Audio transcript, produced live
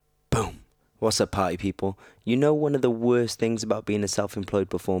What's up, party people? You know one of the worst things about being a self-employed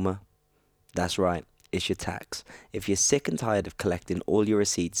performer? That's right, it's your tax. If you're sick and tired of collecting all your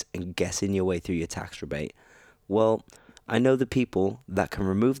receipts and guessing your way through your tax rebate, well, I know the people that can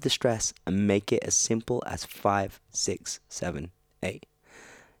remove the stress and make it as simple as 5, 6, 7, 8.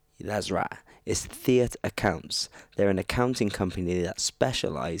 That's right. It's Theatre Accounts. They're an accounting company that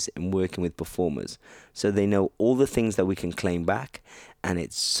specialise in working with performers. So they know all the things that we can claim back, and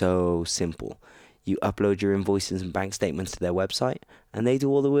it's so simple. You upload your invoices and bank statements to their website, and they do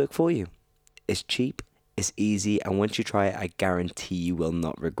all the work for you. It's cheap, it's easy, and once you try it, I guarantee you will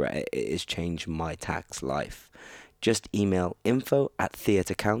not regret it. It has changed my tax life. Just email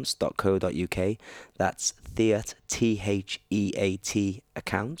info@theatreaccounts.co.uk. That's Theat, Theat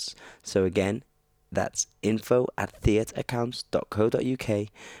accounts. So again, that's info@theatreaccounts.co.uk.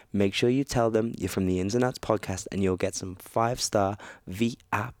 Make sure you tell them you're from the Ins and Outs podcast and you'll get some 5-star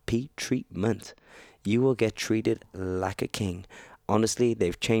VIP treatment. You will get treated like a king. Honestly,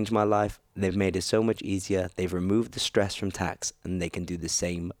 they've changed my life. They've made it so much easier. They've removed the stress from tax, and they can do the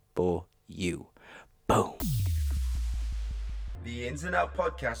same for you. Boom. The Ins and Out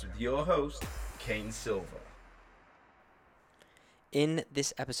podcast with your host, Kane Silver. In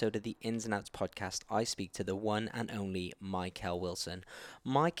this episode of the Ins and Outs podcast, I speak to the one and only Mykell Wilson.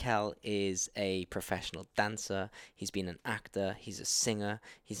 Mykell is a professional dancer. He's been an actor. He's a singer.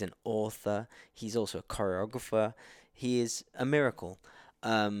 He's an author. He's also a choreographer. He is a miracle.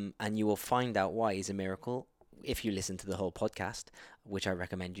 And you will find out why he's a miracle if you listen to the whole podcast, which I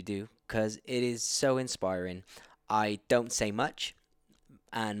recommend you do, because it is so inspiring. I don't say much,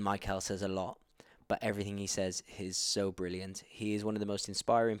 and Mykell says a lot, but everything he says is so brilliant. He is one of the most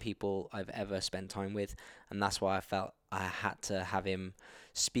inspiring people I've ever spent time with, and that's why I felt I had to have him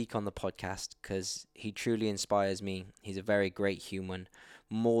speak on the podcast, because he truly inspires me. He's a very great human.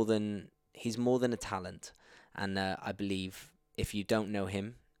 He's more than a talent, and I believe if you don't know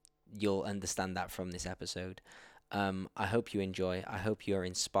him, you'll understand that from this episode. I hope you enjoy. I hope you are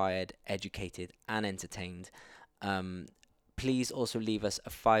inspired, educated, and entertained. Please also leave us a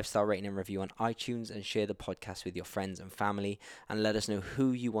 5-star rating and review on iTunes, and share the podcast with your friends and family, and let us know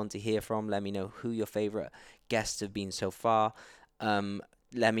who you want to hear from. Let me know who your favorite guests have been so far.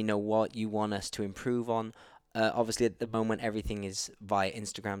 Let me know what you want us to improve on. Obviously, at the moment, everything is via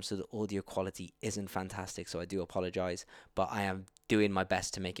Instagram, so the audio quality isn't fantastic, so I do apologize, but I am doing my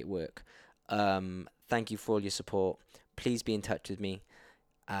best to make it work. Thank you for all your support. Please be in touch with me.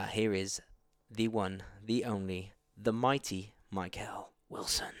 Here is the one, the only, the mighty Mykell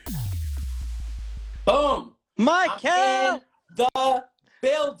Wilson. Boom! Mykell! I'm in the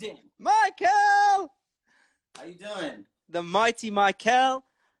building. Mykell! How you doing? The mighty Mykell.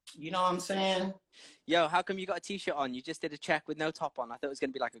 You know what I'm saying? Yo, how come you got a t-shirt on? You just did a check with no top on. I thought it was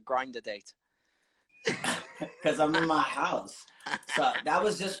going to be like a grinder date. Because I'm in my house. So that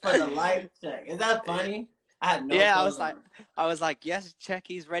was just for the light check. Is that funny? I had no Yeah, clothes on. I was like, yes, check,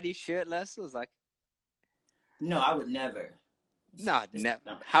 he's ready, shirtless. I was like, No, I would never. no, never.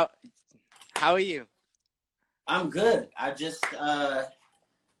 No. How are you? I'm good. I just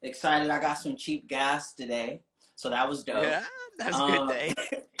excited I got some cheap gas today. So that was dope. Yeah, that's a good day.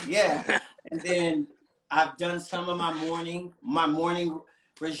 Yeah. And then I've done some of my morning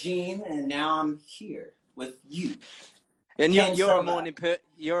regime, and now I'm here with you. And Ken you're a Silver.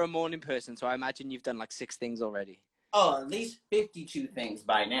 you're a morning person, so I imagine you've done like 6 things already. Oh, at least 52 things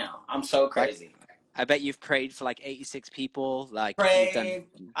by now. I'm so crazy. I bet you've prayed for like 86 people. Like you've Pray, done.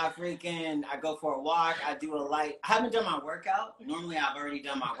 I go for a walk, I do a light. I haven't done my workout. Normally, I've already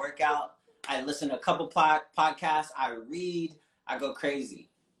done my workout. I listen to a couple podcasts. I read. I go crazy.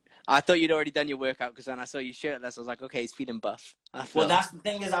 I thought you'd already done your workout, because when I saw you shirtless, I was like, okay, he's feeling buff. Well, that's the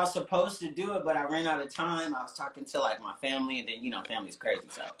thing is I was supposed to do it, but I ran out of time. I was talking to like my family, and then family's crazy.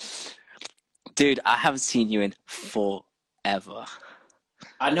 So, Dude, I haven't seen you in forever.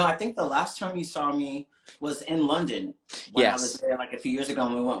 I know. I think the last time you saw me was in London when I was Yes. there like a few years ago,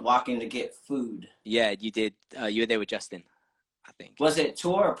 and we went walking to get food. Yeah, you did. You were there with Justin, I think. Was it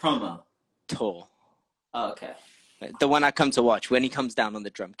tour or promo? Tour. Oh, okay. The one I come to watch when he comes down on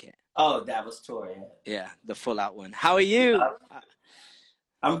the drum kit. Oh, that was tour. Yeah. Yeah, the full out one. How are you?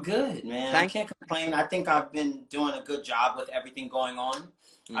 I'm good, man. I can't complain. I think I've been doing a good job with everything going on.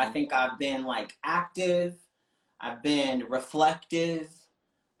 Mm-hmm. I think I've been like active. I've been reflective.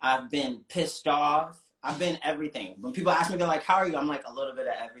 I've been pissed off. I've been everything. When people ask me, they're like, how are you? I'm like, a little bit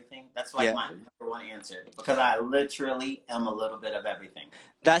of everything. That's like my number one answer, because I literally am a little bit of everything.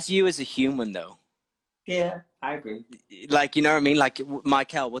 That's you as a human, though. Yeah, I agree. Like, you know what I mean? Like,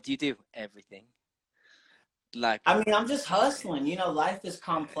 Mykell, what do you do? Everything. Like, I mean, I'm just hustling. You know, life is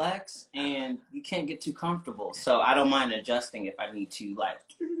complex and you can't get too comfortable. So I don't mind adjusting if I need to, like,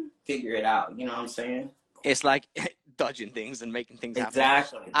 figure it out. You know what I'm saying? it's like dodging things and making things happen.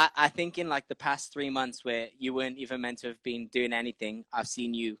 Exactly. I think in like the past 3 months where you weren't even meant to have been doing anything, I've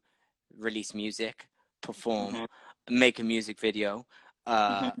seen you release music, perform, Hmm. make a music video,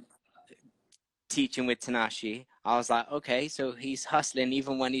 uh, Hmm. teaching with Tanashi. I was like, okay, so he's hustling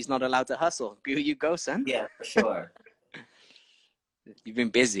even when he's not allowed to hustle. Here you go, son. Yeah, for sure. You've been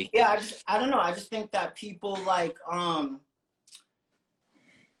busy. Yeah, I don't know. I just think that people like,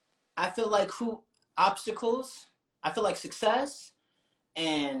 I feel like who obstacles, I feel like success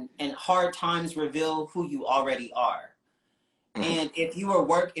and hard times reveal who you already are. Mm-hmm. And if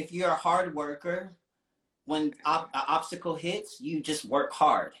you're a hard worker, when an obstacle hits, you just work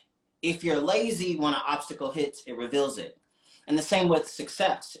hard. If you're lazy, when an obstacle hits, it reveals it. And the same with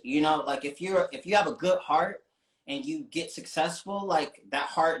success. You know, like if you have a good heart and you get successful, like that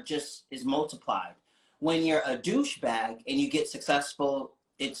heart just is multiplied. When you're a douchebag and you get successful,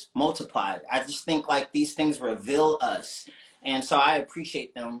 it's multiplied. I just think like these things reveal us, and so I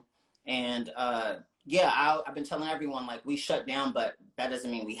appreciate them. And yeah, I've been telling everyone like we shut down, but that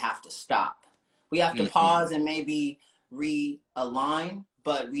doesn't mean we have to stop. We have to Mm-hmm. pause and maybe realign,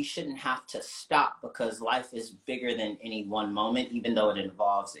 but we shouldn't have to stop because life is bigger than any one moment, even though it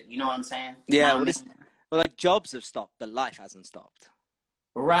involves it. You know what I'm saying? You know Yeah, what I well, mean? like jobs have stopped, but life hasn't stopped.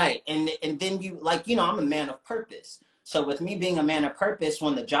 Right. And then you like, you know, I'm a man of purpose. So with me being a man of purpose,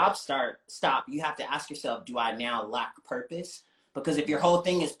 when the jobs stop, you have to ask yourself, do I now lack purpose? Because if your whole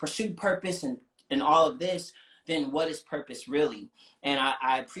thing is pursue purpose and all of this, then what is purpose really? And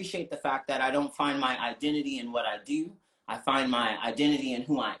I appreciate the fact that I don't find my identity in what I do. I find my identity in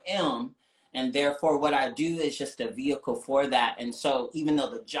who I am. And therefore what I do is just a vehicle for that. And so even though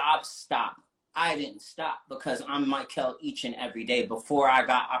the jobs stop, I didn't stop because I'm Mykell each and every day before I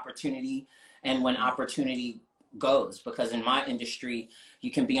got opportunity and when Mm. opportunity goes. Because in my industry,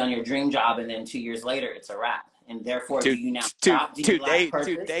 you can be on your dream job and then 2 years later it's a wrap. And therefore, do Two, you now two, stop? Do you two lack days,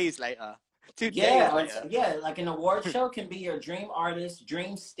 two purpose? days later, 2 days Yeah, later. yeah, like an award show can be your dream artist,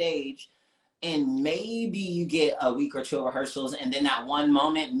 dream stage, and maybe you get a week or two of rehearsals, and then that one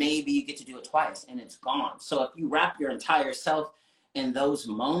moment, maybe you get to do it twice, and it's gone. So if you wrap your entire self in those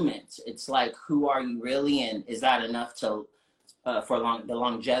moments, it's like, who are you really, and is that enough to for the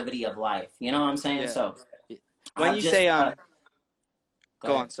longevity of life? You know what I'm saying? Yeah. So When I've you just say go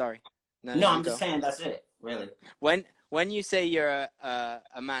go ahead. on, sorry. No, No, you I'm just go. saying that's it, really. When you say you're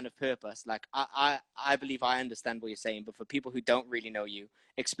a man of purpose, like I believe I understand what you're saying, but for people who don't really know you,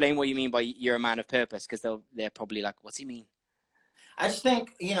 explain what you mean by you're a man of purpose, because they're probably like, what's he mean? I just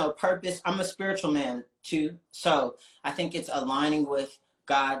think, you know, purpose, I'm a spiritual man too. So I think it's aligning with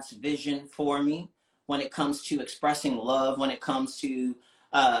God's vision for me when it comes to expressing love, when it comes to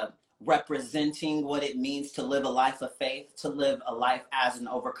uh, representing what it means to live a life of faith, to live a life as an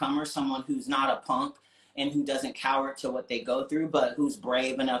overcomer, someone who's not a punk and who doesn't cower to what they go through, but who's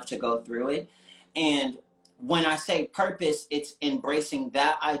brave enough to go through it. And when I say purpose, it's embracing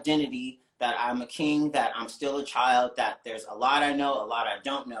that identity that I'm a king, that I'm still a child, that there's a lot I know, a lot I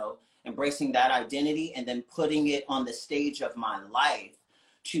don't know, embracing that identity and then putting it on the stage of my life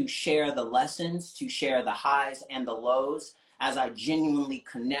to share the lessons, to share the highs and the lows as I genuinely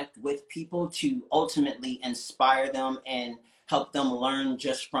connect with people to ultimately inspire them and help them learn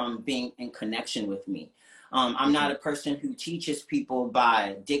just from being in connection with me. I'm not Hmm. a person who teaches people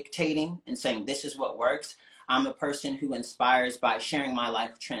by dictating and saying this is what works. I'm a person who inspires by sharing my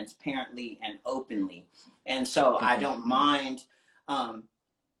life transparently and openly. And so I Hmm. don't mind um,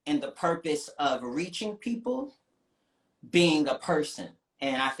 in the purpose of reaching people being a person.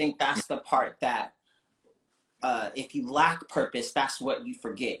 And I think that's the part that if you lack purpose, that's what you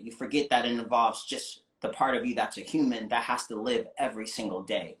forget. You forget that it involves just the part of you that's a human that has to live every single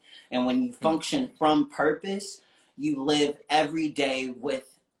day. And when you function from purpose, you live every day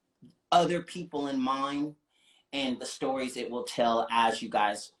with other people in mind and the stories it will tell as you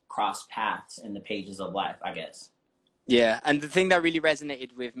guys cross paths in the pages of life, I guess. Yeah, and the thing that really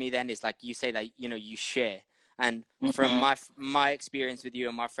resonated with me then is like you say that you share, and from Mm-hmm. my experience with you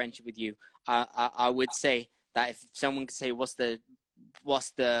and my friendship with you, I would say that if someone could say what's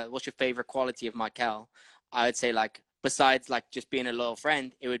your favorite quality of Mykell, I would say like besides like just being a loyal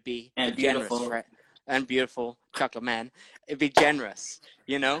friend, it would be a And generous beautiful. friend and beautiful chocolate man. It'd be generous,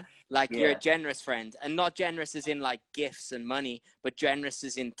 like you're a Yeah. generous friend, and not generous as in like gifts and money, but generous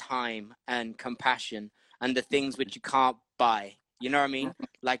as in time and compassion and the things which you can't buy. You know what I mean?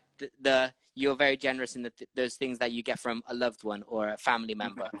 Like the you're very generous in those things that you get from a loved one or a family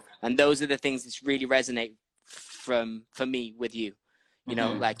member, and those are the things that really resonate for me with you. You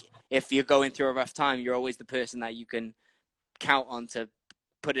know, Mm-hmm. like if you're going through a rough time, you're always the person that you can count on to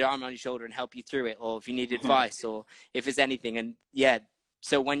put an arm on your shoulder and help you through it, or if you need Mm-hmm. advice, or if it's anything. And yeah,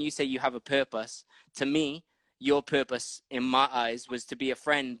 so when you say you have a purpose, to me, your purpose in my eyes was to be a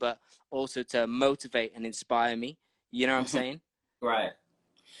friend, but also to motivate and inspire me. You know what I'm Mm-hmm. saying? Right.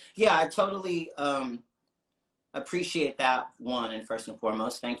 Yeah, I totally appreciate that one. And first and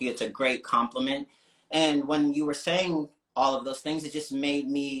foremost, thank you. It's a great compliment. And when you were saying all of those things, it just made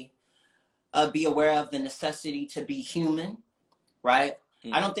me be aware of the necessity to be human, right?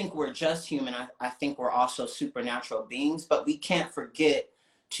 I Mm. don't think we're just human. I think we're also supernatural beings, but we can't forget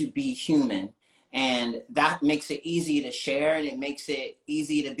to be human. And that makes it easy to share, and it makes it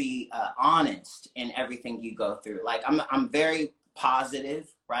easy to be honest in everything you go through. Like I'm very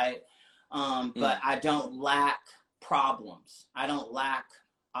positive, right? But Mm. I don't lack problems. I don't lack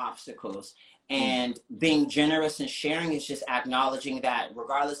obstacles. Mm. And being generous and sharing is just acknowledging that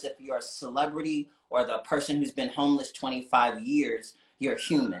regardless if you're a celebrity or the person who's been homeless 25 years, you're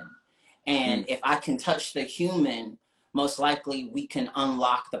human. And Mm. if I can touch the human, most likely we can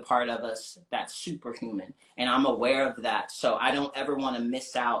unlock the part of us that's superhuman. And I'm aware of that. So I don't ever want to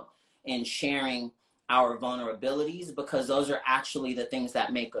miss out in sharing our vulnerabilities, because those are actually the things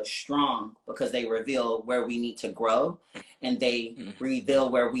that make us strong, because they reveal where we need to grow, and they Mm. reveal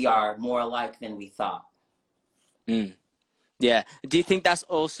where we are more alike than we thought. Mm. Yeah. Do you think that's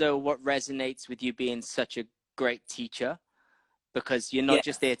also what resonates with you being such a great teacher? Because you're not Yeah,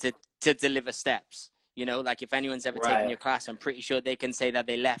 just there to deliver steps. You know, like if anyone's ever taken right. your class, I'm pretty sure they can say that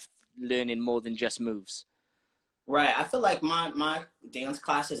they left learning more than just moves. Right. I feel like my dance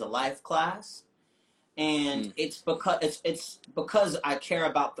class is a life class, and Mm. it's because I care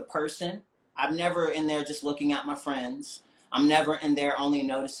about the person. I'm never in there just looking at my friends. I'm never in there only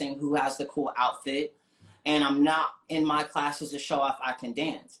noticing who has the cool outfit. And I'm not in my classes to show off I can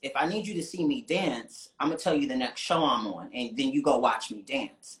dance. If I need you to see me dance, I'm gonna tell you the next show I'm on, and then you go watch me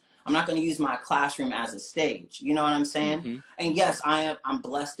dance. I'm not gonna use my classroom as a stage. You know what I'm saying? Mm-hmm. And yes, I'm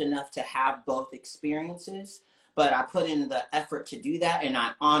blessed enough to have both experiences, but I put in the effort to do that, and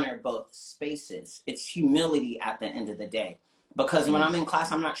I honor both spaces. It's humility at the end of the day. Because when Mm. I'm in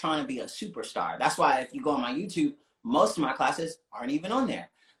class, I'm not trying to be a superstar. That's why if you go on my YouTube, most of my classes aren't even on there,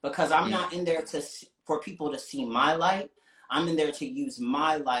 because I'm Mm. not in there for people to see my light. I'm in there to use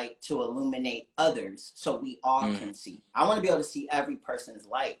my light to illuminate others so we all Mm. can see. I want to be able to see every person's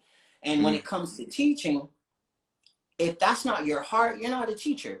light. And when Mm. it comes to teaching, if that's not your heart, you're not a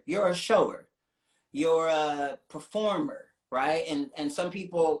teacher. You're a shower. You're a performer, right? And some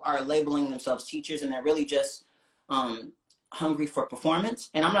people are labeling themselves teachers, and they're really just um, hungry for performance.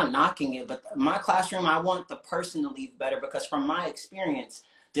 And I'm not knocking it, but my classroom, I want the person to leave better, because from my experience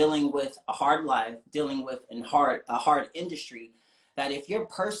dealing with a hard life, dealing with a hard industry, that if your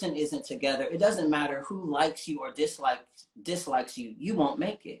person isn't together, it doesn't matter who likes you or dislikes you, you won't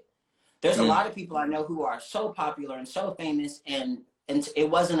make it. There's a Mm. lot of people I know who are so popular and so famous, and it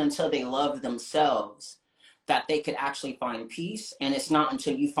wasn't until they loved themselves that they could actually find peace. And it's not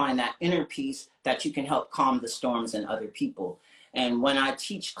until you find that inner peace that you can help calm the storms in other people. And when I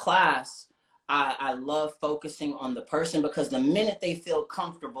teach class, I love focusing on the person, because the minute they feel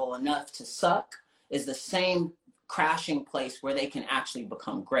comfortable enough to suck is the same crashing place where they can actually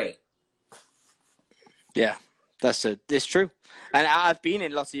become great. Yeah, it's true, and I've been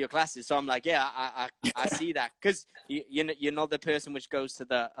in lots of your classes, so I'm like, yeah, I see that, because you're not the person which goes to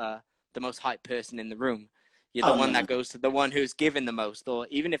the most hype person in the room. You're the Oh, one no, that no. goes to the one who's given the most, or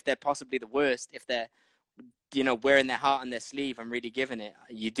even if they're possibly the worst, if they're wearing their heart on their sleeve and really giving it,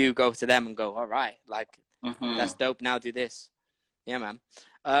 you do go to them and go, all right, like Mm-hmm. that's dope. Now do this. Yeah, man.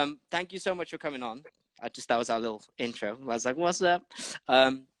 Thank you so much for coming on. That was our little intro. I was like, what's up?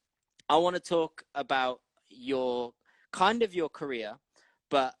 Um, I want to talk about your your career,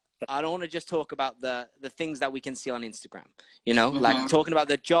 but I don't want to just talk about the things that we can see on Instagram. You know, like Mm-hmm. talking about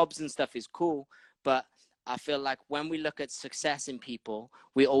the jobs and stuff is cool, but I feel like when we look at success in people,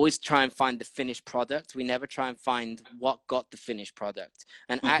 we always try and find the finished product. We never try and find what got the finished product.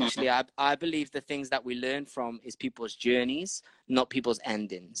 And Mm-hmm. actually, I believe the things that we learn from is people's journeys, not people's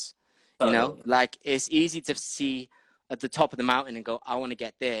endings. You know, Totally. like it's easy to see at the top of the mountain and go, I want to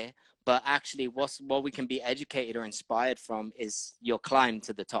get there, but actually what we can be educated or inspired from is your climb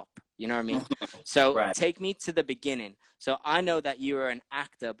to the top. You know what I mean? Mm-hmm. So Right. take me to the beginning. So I know that you were an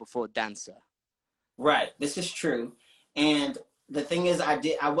actor before dancer. Right. This is true. And the thing is,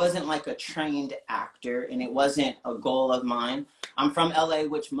 I wasn't like a trained actor, and it wasn't a goal of mine. I'm from LA,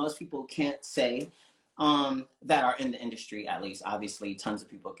 which most people can't say. that are in the industry, at least. Obviously, tons of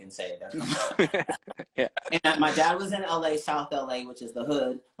people can say they're from. Yeah. And my dad was in LA, South LA, which is the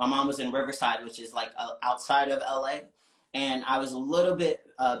hood. My mom was in Riverside, which is like outside of LA. And I was a little bit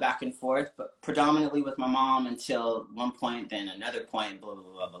back and forth, but predominantly with my mom until one point, then another point, blah, blah,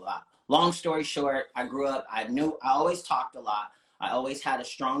 blah, blah, blah. Long story short, I grew up, I always talked a lot. I always had a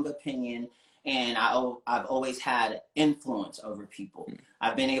strong opinion, and I've always had influence over people.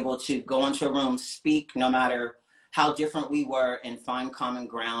 I've been able to go into a room, speak, no matter how different we were, and find common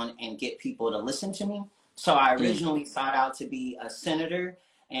ground and get people to listen to me. So I originally sought out to be a senator,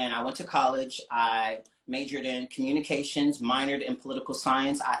 and I went to college. I majored in communications, minored in political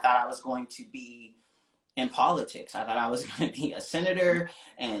science. I thought I was going to be in politics. I thought I was going to be a senator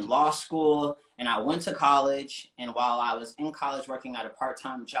and law school. And I went to college. And while I was in college working at a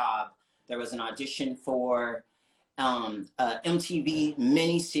part-time job, there was an audition for a MTV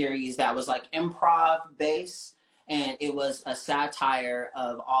miniseries that was like improv based. And it was a satire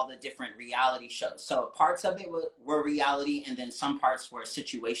of all the different reality shows. So parts of it were reality, and then some parts were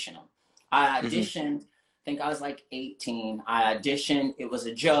situational. I auditioned, I think I was like 18. I auditioned, it was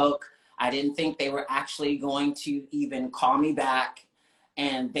a joke. I didn't think they were actually going to even call me back.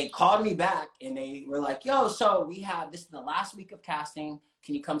 And they called me back and they were like, yo, so this is the last week of casting.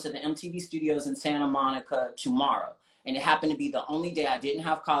 Can you come to the MTV studios in Santa Monica tomorrow? And it happened to be the only day I didn't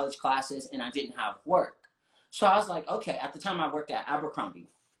have college classes and I didn't have work. So I was like, okay, at the time I worked at Abercrombie.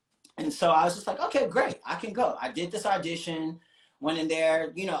 And so I was just like, okay, great, I can go. I did this audition, went in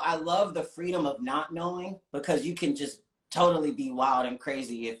there. You know, I love the freedom of not knowing, because you can just totally be wild and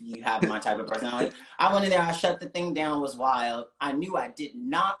crazy if you have my type of personality. I went in there, I shut the thing down, was wild. I knew I did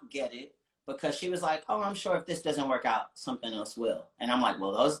not get it, because she was like, oh, I'm sure if this doesn't work out, something else will. And I'm like,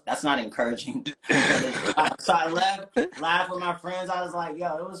 well, that's not encouraging. So I left, laughed with my friends. I was like,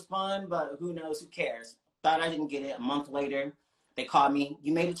 yo, it was fun, but who knows, who cares? Thought I didn't get it. A month later, they called me,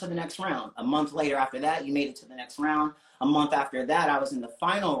 you made it to the next round. A month later after that, you made it to the next round. A month after that, I was in the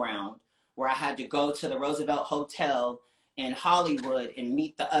final round, where I had to go to the Roosevelt Hotel in Hollywood and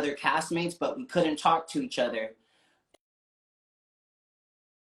meet the other castmates, but we couldn't talk to each other.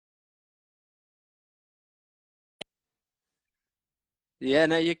 Yeah,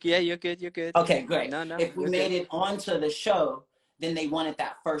 no, you're good. You're good. Okay, great. No, If we you're made good. it onto the show, then they wanted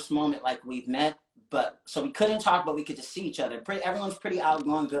that first moment like we've met. But so we couldn't talk, but we could just see each other. Everyone's pretty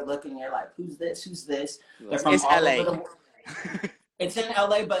outgoing, good looking. You're like, who's this? Who's this? They're from It's all LA. over the world. It's in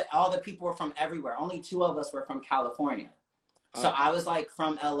LA, but all the people were from everywhere. Only two of us were from California. So I was like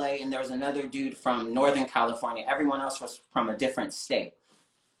from LA, and there was another dude from Northern California. Everyone else was from a different state.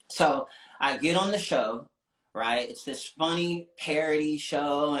 So I get on the show, right? It's this funny parody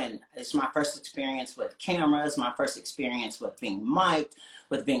show, and it's my first experience with cameras, my first experience with being mic'd,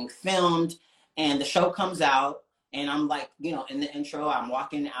 with being filmed. And the show comes out, and I'm like, you know, in the intro, I'm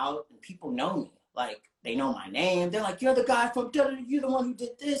walking out, and people know me. Like, they know my name. They're like, you're the guy from, you're the one who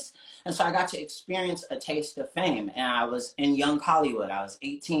did this. And so I got to experience a taste of fame. And I was in young Hollywood. I was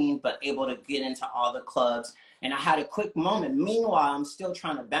 18, but able to get into all the clubs. And I had a quick moment. Meanwhile, I'm still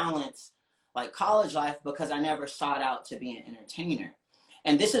trying to balance like college life, because I never sought out to be an entertainer.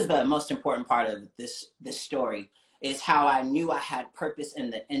 And this is the most important part of this story, is how I knew I had purpose in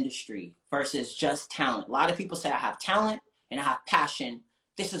the industry versus just talent. A lot of people say I have talent and I have passion.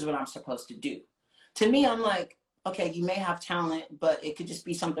 This is what I'm supposed to do. To me, I'm like, okay, you may have talent, but it could just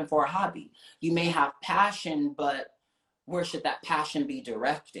be something for a hobby. You may have passion, but where should that passion be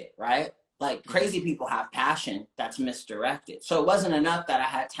directed, right? Like crazy people have passion that's misdirected. So it wasn't enough that I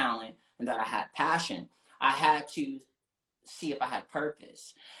had talent and that I had passion. I had to see if I had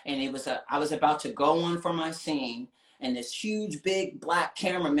purpose. And I was about to go on for my scene, and this huge, big black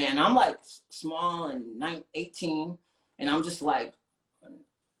cameraman, I'm like small and 18, and I'm just like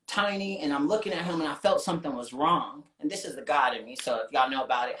tiny, and I'm looking at him, and I felt something was wrong. And this is the God in me, so if y'all know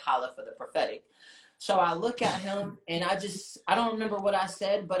about it, holla for the prophetic. So I look at him, and I don't remember what I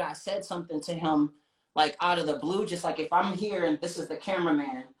said, but I said something to him like out of the blue, just like if I'm here and this is the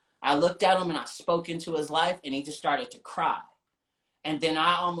cameraman. I looked at him and I spoke into his life, and he just started to cry. And then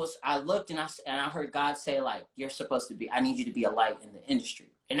I looked, and I heard God say, like, I need you to be a light in the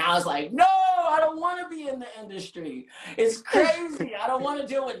industry. And I was like, no, I don't want to be in the industry. It's crazy. I don't want to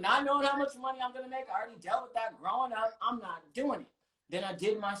deal with not knowing how much money I'm going to make. I already dealt with that growing up. I'm not doing it. Then I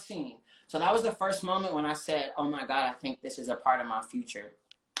did my scene. So that was the first moment when I said, oh my God, I think this is a part of my future.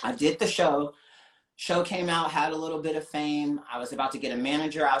 I did the show. Show came out, had a little bit of fame. I was about to get a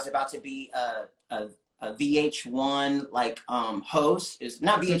manager. I was about to be a VH1 host. It's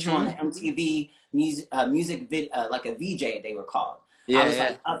not VH1, the MTV music like a VJ they were called. Yeah, I was yeah.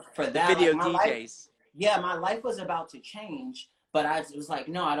 like up for The that. video Like my life, DJs. yeah, my life was about to change, but I was like,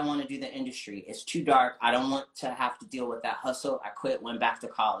 no, I don't want to do the industry. It's too dark. I don't want to have to deal with that hustle. I quit, went back to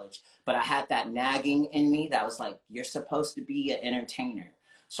college. But I had that nagging in me that was like, you're supposed to be an entertainer.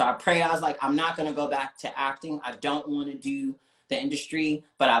 So I pray, I was like, I'm not going to go back to acting. I don't want to do the industry,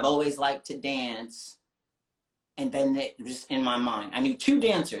 but I've always liked to dance. And then it was in my mind. I knew two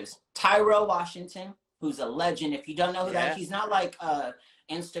dancers, Tyrell Washington, who's a legend. If you don't know who that, he's not like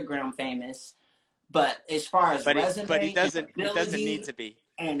Instagram famous, but as far as but resume and he doesn't need ability to be.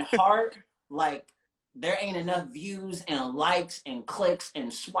 and heart, like there ain't enough views and likes and clicks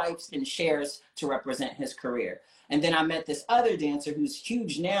and swipes and shares to represent his career. And then I met this other dancer who's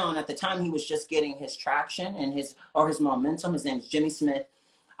huge now, and at the time he was just getting his traction and his momentum. His name's Jimmy Smith.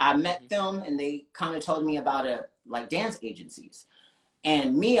 I met them, and they kind of told me about like dance agencies.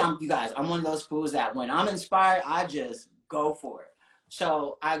 And me, I'm one of those fools that when I'm inspired, I just go for it.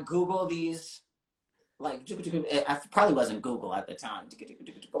 So I Google these, like, I probably wasn't Google at the time.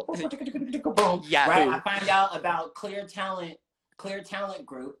 Right? I find out about Clear Talent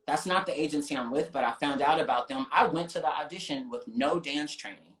Group. That's not the agency I'm with, but I found out about them. I went to the audition with no dance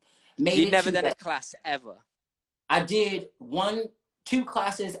training. You'd never done a class ever? I did 2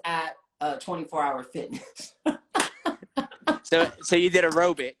 classes at 24-Hour Fitness. So you did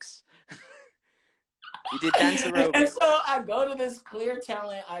aerobics. You did dance aerobics. And so I go to this Clear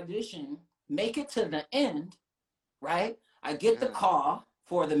Talent audition, make it to the end, right? I get the call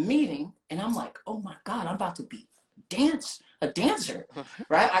for the meeting, and I'm like, oh my God, I'm about to be a dancer,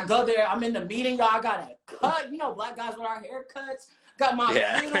 right? I go there, I'm in the meeting, y'all, I got a cut, black guys with our haircuts, got my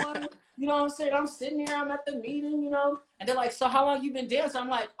hood on, you know what I'm saying? I'm sitting here, I'm at the meeting, and they're like, so how long you been dancing? I'm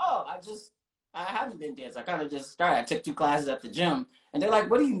like, oh, I haven't been dancing. I kind of just started. I took 2 classes at the gym, and they're like,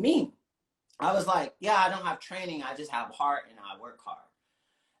 what do you mean? I was like, yeah, I don't have training. I just have heart and I work hard.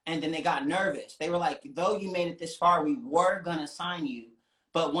 And then they got nervous. They were like, though you made it this far, we were going to sign you.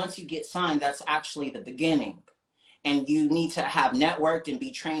 But once you get signed, that's actually the beginning. And you need to have networked and be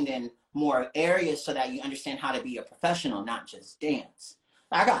trained in more areas so that you understand how to be a professional, not just dance.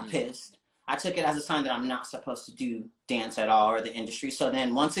 I got pissed. I took it as a sign that I'm not supposed to do dance at all or the industry. So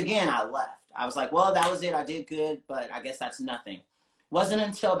then once again, I left. I was like, well, that was it. I did good, but I guess that's nothing. Wasn't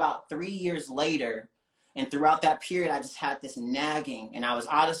until about 3 years later, and throughout that period, I just had this nagging, and I was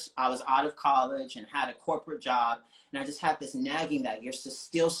out of college and had a corporate job, and I just had this nagging that you're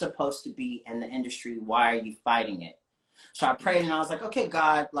still supposed to be in the industry. Why are you fighting it? So I prayed, and I was like, okay,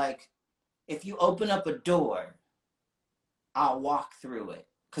 God, like, if you open up a door, I'll walk through it,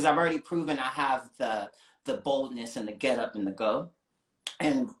 because I've already proven I have the boldness and the get up and the go.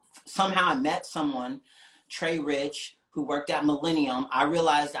 And somehow I met someone, Trey Rich, who worked at Millennium. I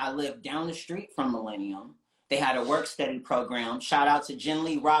realized I lived down the street from Millennium. They had a work study program. Shout out to Jen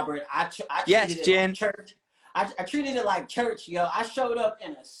Lee Robert. I treated it like church. I treated it like church, yo. I showed up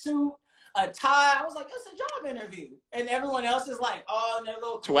in a suit, a tie. I was like, it's a job interview. And everyone else is like, oh, and their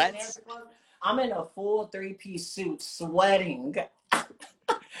little sweats. I'm in a full 3-piece suit, sweating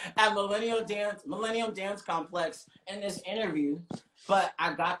at Millennium Dance Complex in this interview. But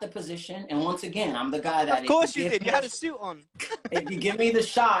I got the position, and once again, I'm the guy that... Of course you did. You had a suit on. If you give me the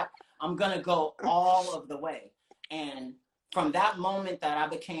shot, I'm going to go all of the way. And from that moment that I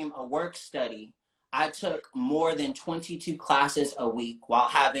became a work study, I took more than 22 classes a week while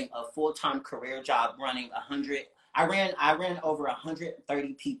having a full-time career job running 100. I ran over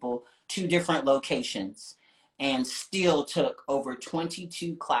 130 people, 2 different locations, and still took over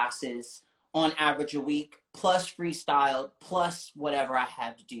 22 classes on average a week, plus freestyle, plus whatever I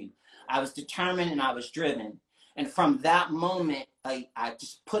had to do. I was determined and I was driven. And from that moment, I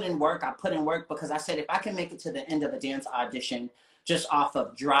just put in work. I put in work because I said, if I can make it to the end of a dance audition just off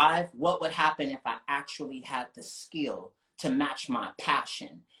of drive, what would happen if I actually had the skill to match my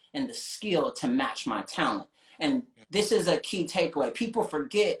passion and the skill to match my talent? And this is a key takeaway. People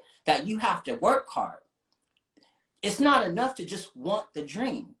forget that you have to work hard. It's not enough to just want the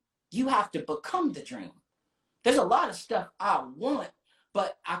dream. You have to become the dream. There's a lot of stuff I want,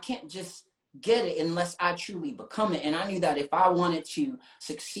 but I can't just get it unless I truly become it. And I knew that if I wanted to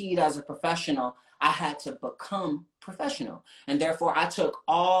succeed as a professional, I had to become professional. And therefore, I took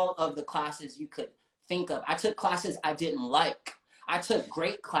all of the classes you could think of. I took classes I didn't like. I took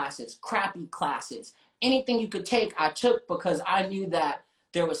great classes, crappy classes. Anything you could take, I took because I knew that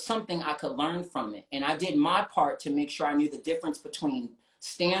there was something I could learn from it. And I did my part to make sure I knew the difference between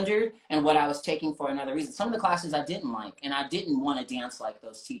standard and what I was taking for another reason. Some of the classes I didn't like, and I didn't want to dance like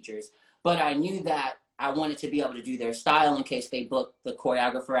those teachers, but I knew that I wanted to be able to do their style in case they booked the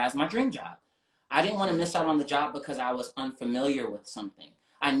choreographer as my dream job. I didn't want to miss out on the job because I was unfamiliar with something.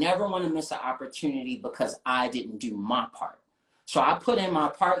 I never want to miss an opportunity because I didn't do my part. So I put in my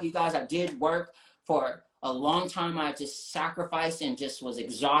part, you guys. I did work for a long time. I just sacrificed and just was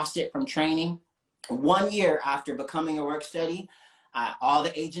exhausted from training. 1 year after becoming a work study, all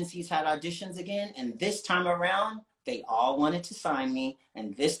the agencies had auditions again. And this time around, they all wanted to sign me.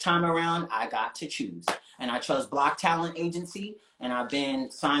 And this time around, I got to choose. And I chose Block Talent Agency. And I've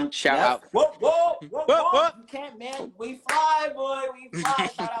been signed. Shout Yep. out. Whoa, whoa, whoa, Whoop, whoa. whoop. You can't, man. We fly, boy. We fly.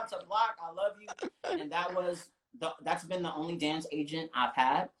 Shout out to Block. I love you. And that's been the only dance agent I've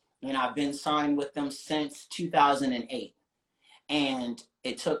had. And I've been signed with them since 2008. And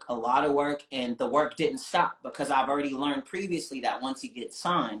it took a lot of work, and the work didn't stop because I've already learned previously that once you get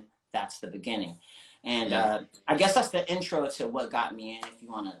signed, that's the beginning. And I guess that's the intro to what got me in. If you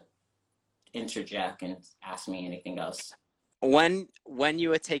want to interject and ask me anything else. When you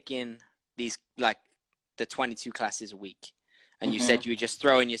were taking these, like, the 22 classes a week, and you said you were just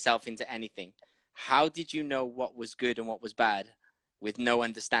throwing yourself into anything, how did you know what was good and what was bad with no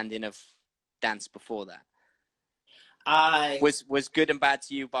understanding of dance before that? Was good and bad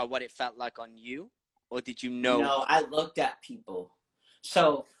to you by what it felt like on you, or did you know? No, I looked at people.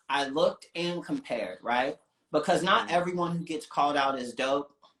 So I looked and compared, right? Because not everyone who gets called out is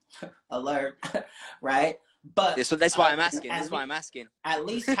dope. Alert, right? But So that's why I'm asking. That's why I'm asking. At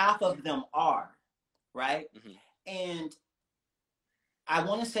least half of them are, right? And I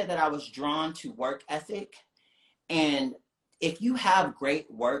want to say that I was drawn to work ethic. And if you have great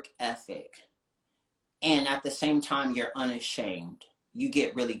work ethic, and at the same time you're unashamed, you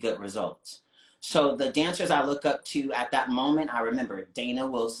get really good results. So the dancers I look up to at that moment, I remember Dana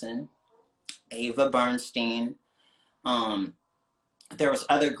Wilson, Ava Bernstein. There was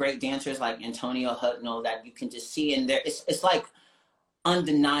other great dancers like Antonio Hutnell that you can just see in there. It's like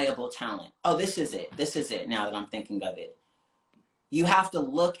undeniable talent. Oh, this is it. This is it now that I'm thinking of it. You have to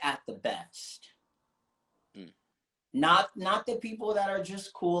look at the best. Not the people that are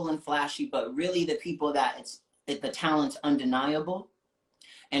just cool and flashy, but really the people that the talent's undeniable.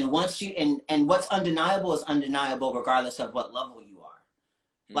 And once you and what's undeniable is undeniable regardless of what level you are.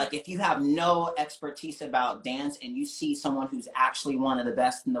 Like if you have no expertise about dance and you see someone who's actually one of the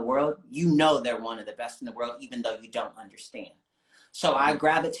best in the world, you know they're one of the best in the world, even though you don't understand. So I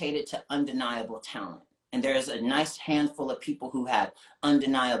gravitated to undeniable talent. And there's a nice handful of people who had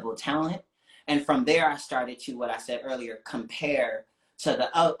undeniable talent. And from there, I started to, what I said earlier, compare to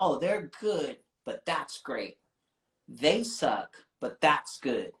the, they're good, but that's great. They suck, but that's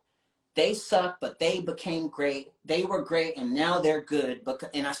good. They suck, but they became great. They were great, and now they're good.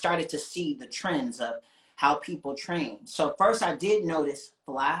 And I started to see the trends of how people train. So first I did notice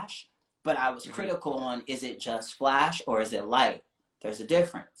flash, but I was critical on, is it just flash or is it light? There's a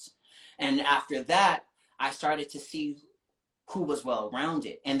difference. And after that, I started to see who was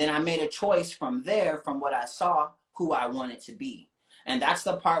well-rounded. And then I made a choice from there, from what I saw, who I wanted to be. And that's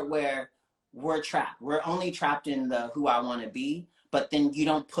the part where we're trapped. We're only trapped in the who I want to be, but then you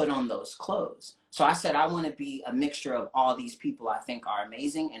don't put on those clothes. So I said, I want to be a mixture of all these people I think are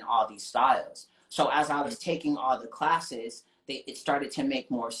amazing and all these styles. So as I was taking all the classes, it started to make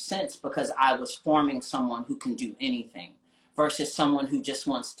more sense because I was forming someone who can do anything versus someone who just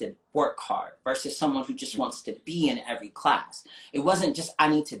wants to work hard versus someone who just wants to be in every class. It wasn't just I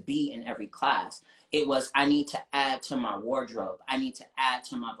need to be in every class. It was I need to add to my wardrobe. I need to add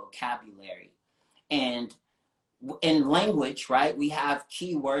to my vocabulary. And in language, right, we have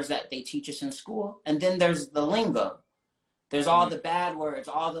keywords that they teach us in school. And then there's the lingo. There's all the bad words,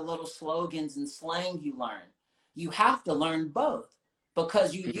 all the little slogans and slang you learn. You have to learn both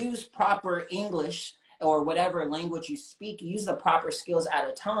because you use proper English or whatever language you speak, you use the proper skills at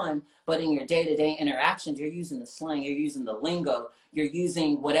a time, but in your day-to-day interactions, you're using the slang, you're using the lingo, you're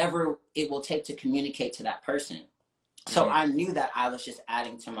using whatever it will take to communicate to that person. So I knew that I was just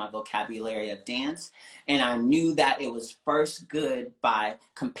adding to my vocabulary of dance, and I knew that it was first good by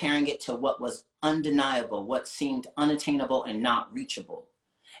comparing it to what was undeniable, what seemed unattainable and not reachable.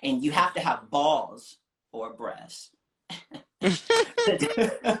 And you have to have balls or breasts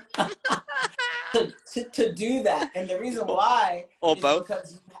to do that. And the reason why or is both,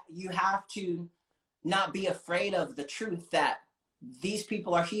 because you have to not be afraid of the truth that these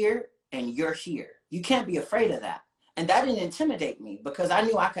people are here and you're here. You can't be afraid of that. And that didn't intimidate me because I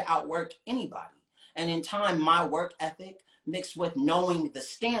knew I could outwork anybody. And in time, my work ethic mixed with knowing the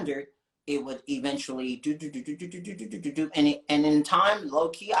standard, it would eventually do. And in time, low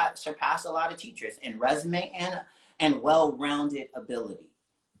key, I surpassed a lot of teachers in resume and well-rounded ability.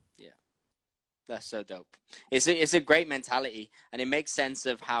 Yeah, that's so dope. It's a great mentality, and it makes sense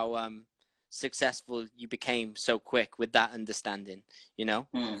of how successful you became so quick with that understanding, you know?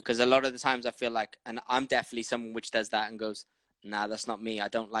 Mm. Because a lot of the times I feel like, and I'm definitely someone which does that and goes, nah, that's not me. I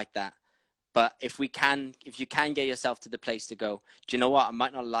don't like that. But if you can get yourself to the place to go, do you know what? I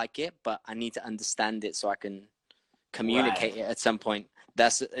might not like it, but I need to understand it so I can communicate Right. it at some point.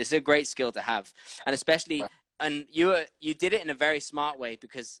 It's a great skill to have, and especially, and you did it in a very smart way,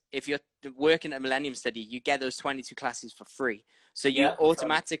 because if you're working at Millennium Study, you get those 22 classes for free, so you Yep.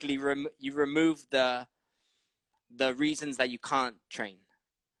 automatically remove the reasons that you can't train.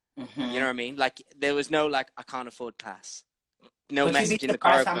 You know what I mean? Like, there was no like, I can't afford class, no But you'd be message in the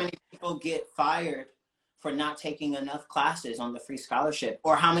surprised how choreographer. many people get fired for not taking enough classes on the free scholarship,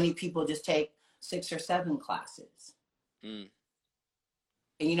 or how many people just take 6 or 7 classes. Mm.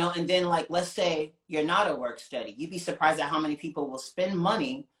 And, you know, and then like, let's say you're not a work study. You'd be surprised at how many people will spend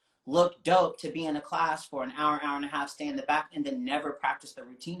money, look dope to be in a class for an hour, hour and a half, stay in the back, and then never practice the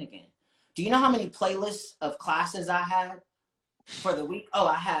routine again. Do you know how many playlists of classes I had for the week? Oh,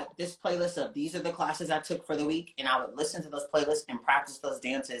 I had this playlist of these are the classes I took for the week, and I would listen to those playlists and practice those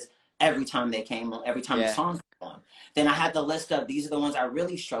dances every time they came on, every time the Yeah. songs came on. Then I had the list of these are the ones I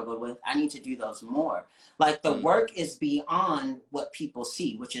really struggled with. I need to do those more. Like, the work is beyond what people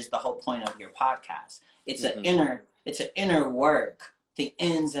see, which is the whole point of your podcast. It's an inner work, the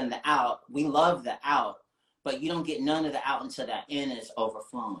ins and the out. We love the out, but you don't get none of the out until that in is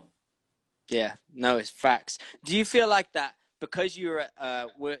overflowing. Yeah, no, it's facts. Do you feel like that because you were at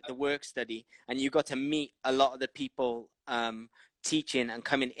the work study and you got to meet a lot of the people teaching and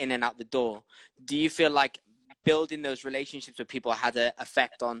coming in and out the door, do you feel like building those relationships with people had an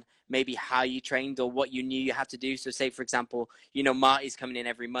effect on maybe how you trained or what you knew you had to do? So say, for example, you know, Marty's coming in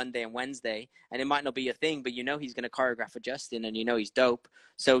every Monday and Wednesday, and it might not be your thing, but you know he's going to choreograph for Justin and you know he's dope.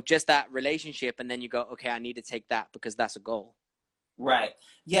 So just that relationship, and then you go, okay, I need to take that because that's a goal. Right.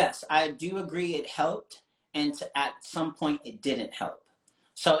 Yes, I do agree it helped, and at some point it didn't help.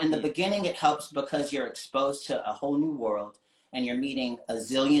 So in the beginning, it helps because you're exposed to a whole new world and you're meeting a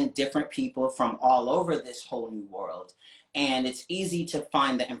zillion different people from all over this whole new world. And it's easy to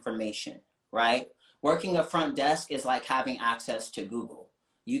find the information, right? Working a front desk is like having access to Google.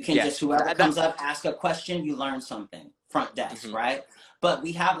 You can Yeah, just, whoever comes up, ask a question, you learn something. Front desk, right? But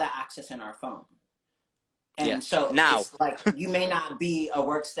we have that access in our phone. And so now. it's like, you may not be a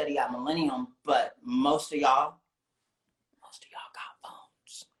work study at Millennium, but most of y'all got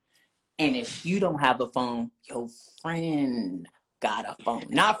phones. And if you don't have a phone, your friend got a phone.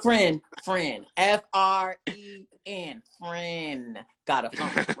 Not friend, friend. F-R-E-N, friend got a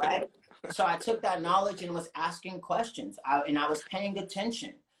phone, right? So I took that knowledge and was asking questions. And I was paying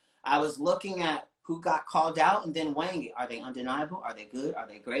attention. I was looking at who got called out and then weighing it. Are they undeniable? Are they good? Are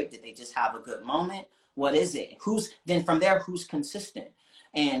they great? Did they just have a good moment? What is it? Then from there, who's consistent?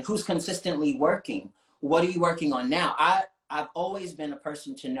 And who's consistently working? What are you working on now? I've always been a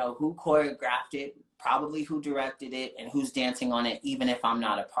person to know who choreographed it, probably who directed it, and who's dancing on it, even if I'm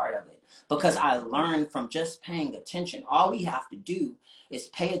not a part of it. Because I learned from just paying attention. All we have to do is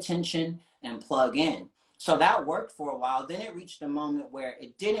pay attention and plug in. So that worked for a while. Then it reached a moment where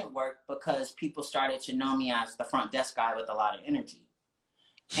it didn't work because people started to know me as the front desk guy with a lot of energy.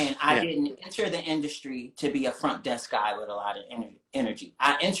 And I didn't enter the industry to be a front desk guy with a lot of energy.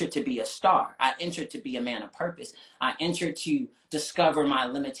 I entered to be a star. I entered to be a man of purpose. I entered to discover my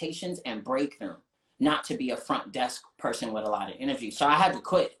limitations and break them, not to be a front desk person with a lot of energy. So I had to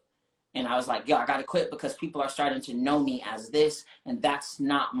quit. And I was like, yo, I got to quit because people are starting to know me as this, and that's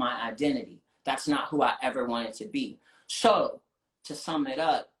not my identity. That's not who I ever wanted to be. So to sum it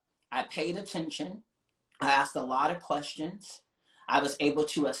up, I paid attention. I asked a lot of questions. I was able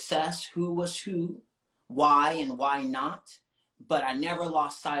to assess who was who, why and why not, but I never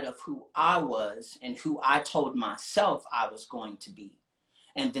lost sight of who I was and who I told myself I was going to be.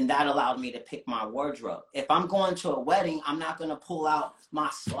 And then that allowed me to pick my wardrobe. If I'm going to a wedding, I'm not going to pull out my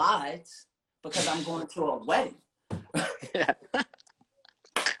slides because I'm going to a wedding.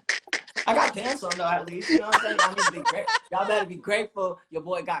 I got pants on though, at least. You know what I'm saying? Y'all need to be great. Y'all better be grateful your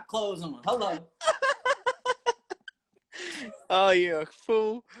boy got clothes on. Hello. Oh, you're a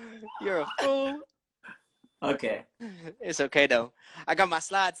fool. You're a fool. Okay. It's okay though. I got my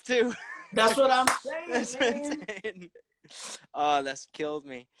slides too. That's what I'm saying, That's man. what I'm saying. Oh, that's killed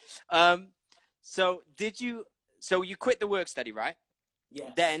me. So you quit the work study, right?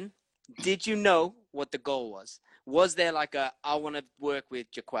 Yes. Then did you know what the goal was? Was there like I want to work with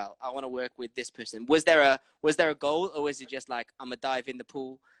Jaquel, I want to work with this person? Was there a goal, or was it just like, I'm gonna dive in the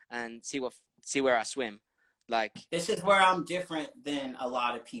pool and see where I swim? Like, this is where I'm different than a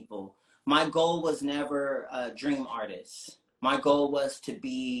lot of people. My goal was never a dream artist. My goal was to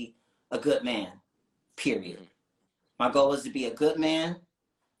be a good man, period. My goal was to be a good man.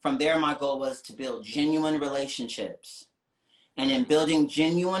 From there, my goal was to build genuine relationships. And in building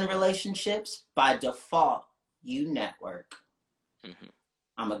genuine relationships, by default, you network.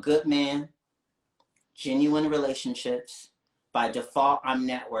 I'm a good man, genuine relationships. By default, I'm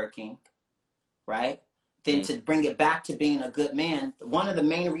networking, right? Then to bring it back to being a good man, one of the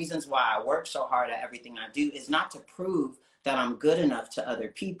main reasons why I work so hard at everything I do is not to prove that I'm good enough to other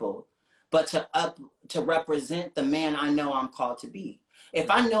people, but to represent the man I know I'm called to be.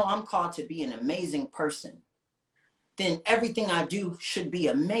 If I know I'm called to be an amazing person, then everything I do should be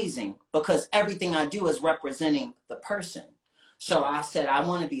amazing because everything I do is representing the person. So I said, I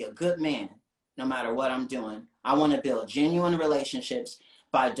want to be a good man no matter what I'm doing. I want to build genuine relationships.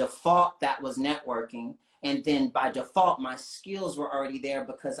 By default, that was networking. And then by default, my skills were already there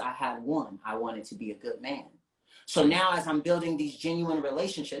because I had one. I wanted to be a good man. So now as I'm building these genuine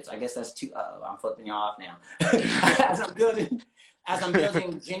relationships, I guess that's too, I'm flipping y'all off now. as I'm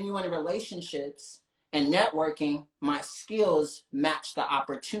building genuine relationships and networking, my skills match the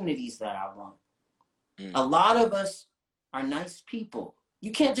opportunities that I want. A lot of us are nice people.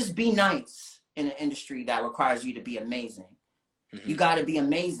 You can't just be nice in an industry that requires you to be amazing. You got to be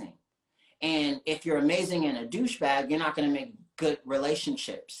amazing. And if you're amazing and a douchebag, you're not going to make good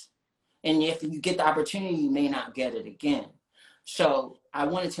relationships. And if you get the opportunity, you may not get it again. So I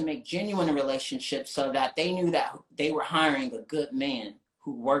wanted to make genuine relationships so that they knew that they were hiring a good man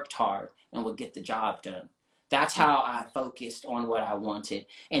who worked hard and would get the job done. That's how I focused on what I wanted.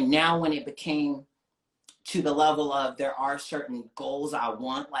 And now when it became to the level of there are certain goals I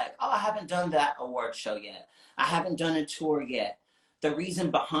want, like, oh, I haven't done that award show yet. I haven't done a tour yet. The reason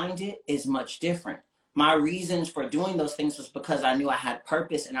behind it is much different. My reasons for doing those things was because I knew I had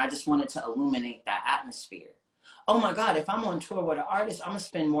purpose and I just wanted to illuminate that atmosphere. Oh my God, if I'm on tour with an artist, I'm gonna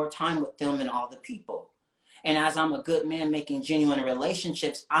spend more time with them and all the people. And as I'm a good man making genuine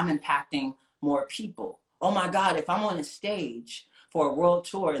relationships, I'm impacting more people. Oh my God, if I'm on a stage for a world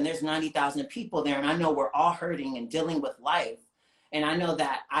tour and there's 90,000 people there and I know we're all hurting and dealing with life, and I know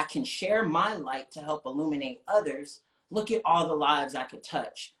that I can share my light to help illuminate others, look at all the lives I could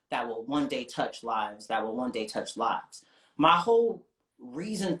touch that will one day touch lives, that will one day touch lives. My whole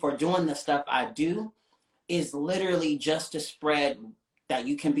reason for doing the stuff I do is literally just to spread that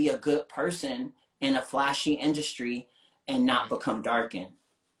you can be a good person in a flashy industry and not become darkened.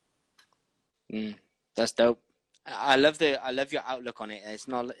 That's dope. I love your outlook on it. It's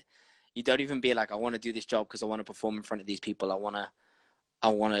not, you don't even be like, I want to do this job because I want to perform in front of these people. I want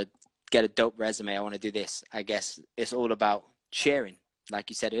to get a dope resume. I want to do this. I guess it's all about sharing, like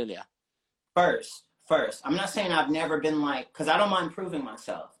you said earlier. First, I'm not saying I've never been like, because I don't mind proving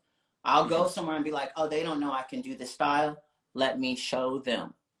myself. I'll go somewhere and be like, oh, they don't know I can do this style. Let me show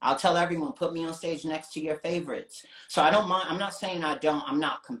them. I'll tell everyone, put me on stage next to your favorites. So I don't mind. I'm not saying I'm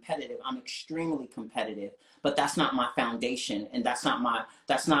not competitive. I'm extremely competitive, but that's not my foundation. And that's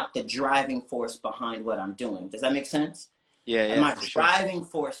not the driving force behind what I'm doing. Does that make sense? Yeah, And my for driving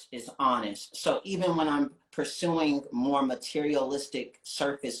force is honest. So even when I'm pursuing more materialistic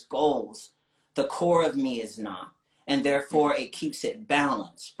surface goals, the core of me is not. And therefore it keeps it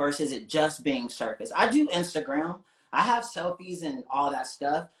balanced versus it just being surface. I do Instagram. I have selfies and all that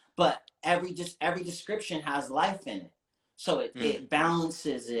stuff, but every description has life in it. So it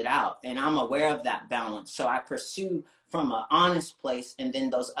balances it out. And I'm aware of that balance. So I pursue from an honest place, and then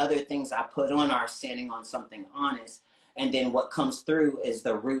those other things I put on are standing on something honest. And then what comes through is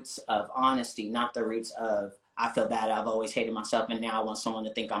the roots of honesty, not the roots of I feel bad, I've always hated myself, and now I want someone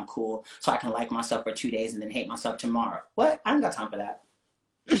to think I'm cool so I can like myself for 2 days and then hate myself tomorrow. What? I ain't got time for that.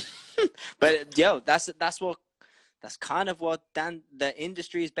 But that's kind of what the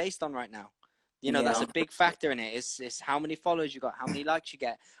industry is based on right now. You know, Yeah. that's a big factor in it. It's how many followers you got, how many likes you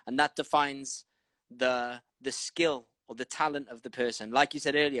get, and that defines the skill or the talent of the person. Like you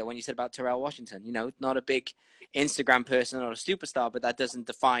said earlier when you said about Terrell Washington, you know, not a big Instagram person or a superstar, but that doesn't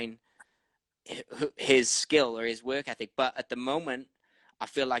define his skill or his work ethic. But at the moment, I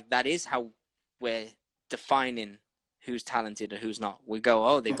feel like that is how we're defining who's talented and who's not. We go,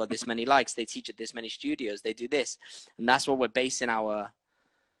 oh, they've got this many likes, they teach at this many studios, they do this, and that's what we're basing our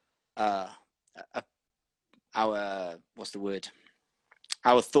what's the word?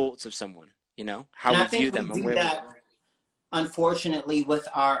 Our thoughts of someone. You know, how we view them and where we. Unfortunately, with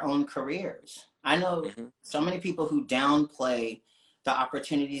our own careers. I know so many people who downplay the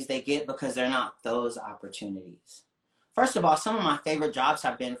opportunities they get because they're not those opportunities. First of all, some of my favorite jobs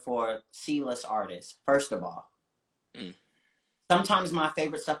have been for C-list artists, first of all. Sometimes my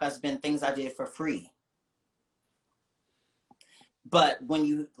favorite stuff has been things I did for free. But when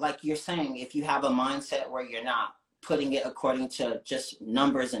you, like you're saying, if you have a mindset where you're not putting it according to just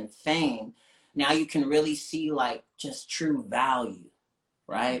numbers and fame, now you can really see like just true value,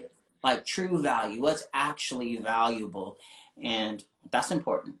 right? Like true value, what's actually valuable. And that's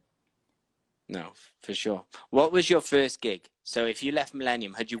important. No, for sure. What was your first gig? So if you left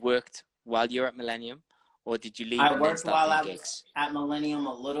Millennium, had you worked while you were at Millennium, or did you leave I and then worked start while doing I was gigs? at Millennium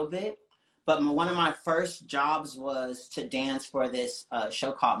a little bit, but one of my first jobs was to dance for this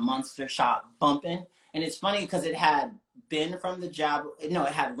show called Monster Shot Bumpin'. And it's funny because it had Ben from the no,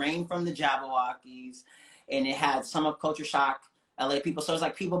 it had Rain from the Jabberwockies, and it had some of Culture Shock LA people. So it was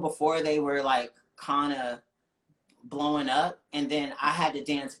like people before they were like kind of blowing up, and then I had to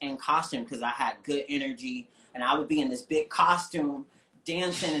dance in costume because I had good energy, and I would be in this big costume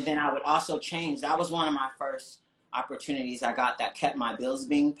dancing, and then I would also change. That was one of my first opportunities I got that kept my bills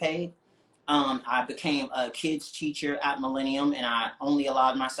being paid. I became a kids teacher at Millennium, and I only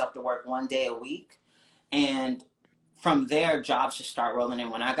allowed myself to work 1 day a week. And from there, jobs just start rolling in.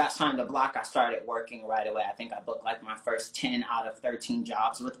 When I got signed to Block, I started working right away. I think I booked like my first 10 out of 13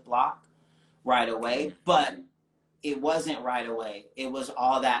 jobs with Block right away. But it wasn't right away. It was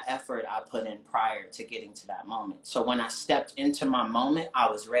all that effort I put in prior to getting to that moment. So when I stepped into my moment, I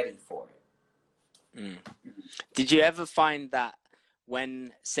was ready for it. Did you ever find that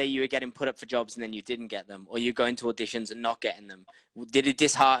when, say, you were getting put up for jobs and then you didn't get them, or you go into auditions and not getting them, did it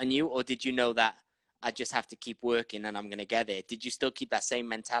dishearten you, or did you know that I just have to keep working and I'm going to get it? Did you still keep that same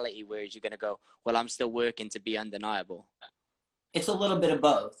mentality, whereas you're going to go, well, I'm still working to be undeniable? It's a little bit of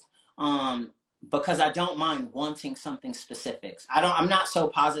both. Because I don't mind wanting something specific. I'm not so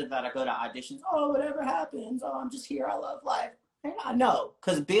positive that I go to auditions, oh, whatever happens, oh, I'm just here, I love life. And I know,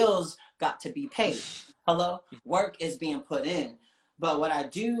 because bills got to be paid. Hello? Work is being put in. But what I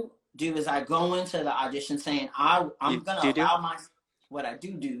do is I go into the audition saying, I'm You going to do? allow what I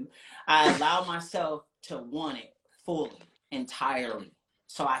do, I allow myself to want it fully, entirely,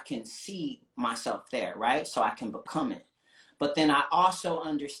 so I can see myself there, right? So I can become it. But then I also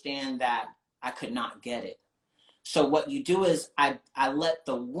understand that I could not get it. So what you do is I let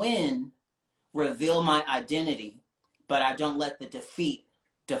the win reveal my identity, but I don't let the defeat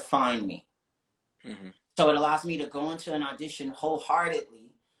define me. So it allows me to go into an audition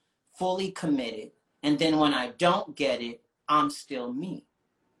wholeheartedly, fully committed. And then when I don't get it, I'm still me.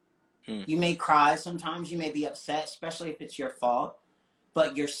 You may cry sometimes, you may be upset, especially if it's your fault,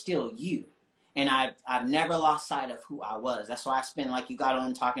 but you're still you. And I've never lost sight of who I was. That's why I spend, like you got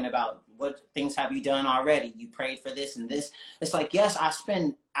on talking about what things have you done already? You prayed for this and this. It's like, yes, I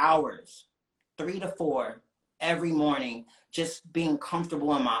spend hours, 3 to 4 every morning, just being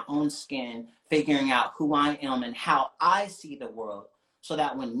comfortable in my own skin, figuring out who I am and how I see the world, so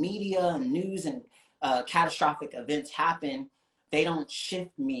that when media and news and catastrophic events happen, they don't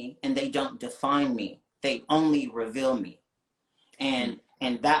shift me and they don't define me. They only reveal me. And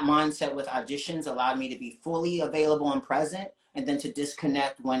that mindset with auditions allowed me to be fully available and present, and then to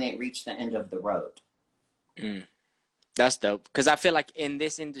disconnect when it reached the end of the road. That's dope. Because I feel like in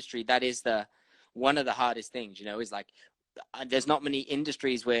this industry, that is one of the hardest things, is like, there's not many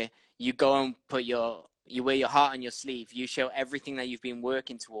industries where you go and you wear your heart on your sleeve. You show everything that you've been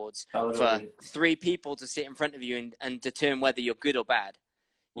working towards for 3 people to sit in front of you and determine whether you're good or bad.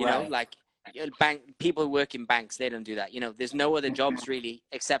 Like people who work in banks, they don't do that. There's no other jobs really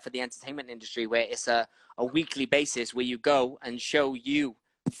except for the entertainment industry where it's a weekly basis where you go and show you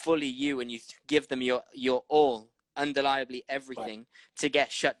fully you, and you give them your all, undeniably everything, to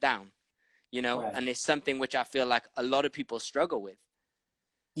get shut down. And it's something which I feel like a lot of people struggle with.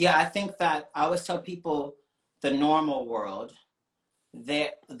 Yeah, I think that I always tell people the normal world,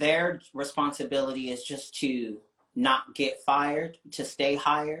 their responsibility is just to not get fired, to stay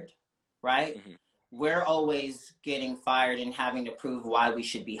hired, right? We're always getting fired and having to prove why we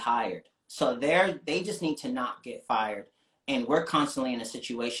should be hired. So they just need to not get fired. And we're constantly in a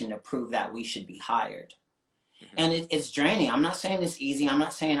situation to prove that we should be hired. And it's draining. I'm not saying it's easy. I'm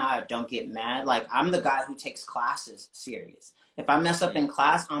not saying I don't get mad. Like, I'm the guy who takes classes serious. If I mess up in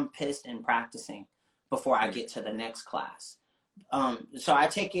class, I'm pissed and practicing before I get to the next class. So I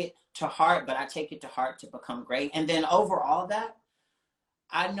take it to heart, but I take it to heart to become great. And then overall that,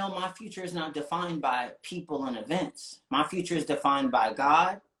 I know my future is not defined by people and events. My future is defined by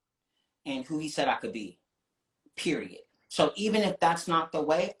God and who he said I could be, period. So even if that's not the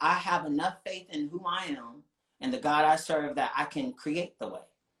way, I have enough faith in who I am and the God I serve that I can create the way.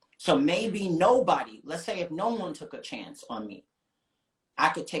 So maybe nobody, let's say if no one took a chance on me, I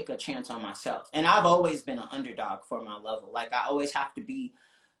could take a chance on myself. And I've always been an underdog for my level. Like, I always have to be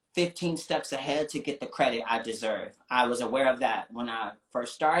 15 steps ahead to get the credit I deserve. I was aware of that when I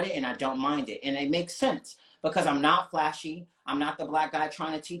first started, and I don't mind it. And it makes sense because I'm not flashy. I'm not the black guy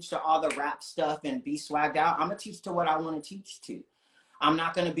trying to teach to all the rap stuff and be swagged out. I'm going to teach to what I want to teach to. I'm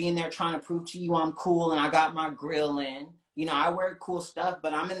not going to be in there trying to prove to you I'm cool and I got my grill in. You know, I wear cool stuff,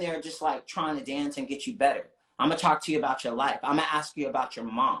 but I'm in there just like trying to dance and get you better. I'm going to talk to you about your life. I'm going to ask you about your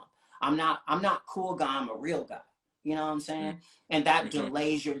mom. I'm not cool guy. I'm a real guy. You know what I'm saying? And that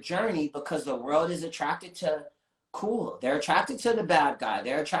delays your journey because the world is attracted to cool. They're attracted to the bad guy.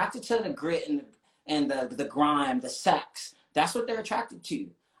 They're attracted to the grit and the grime, the sex. That's what they're attracted to.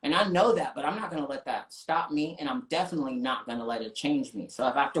 And I know that, but I'm not going to let that stop me. And I'm definitely not going to let it change me. So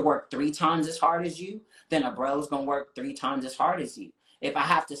if I have to work 3 times as hard as you, then a bro's going to work 3 times as hard as you. If I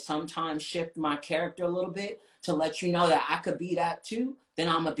have to sometimes shift my character a little bit to let you know that I could be that too, then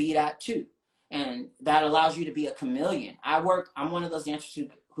I'm going to be that too. And that allows you to be a chameleon. I'm one of those dancers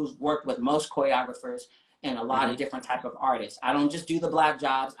who's worked with most choreographers and a lot of different type of artists. I don't just do the black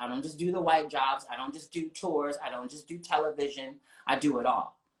jobs. I don't just do the white jobs. I don't just do tours. I don't just do television. I do it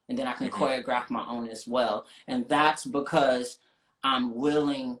all. And then I can choreograph my own as well. And that's because I'm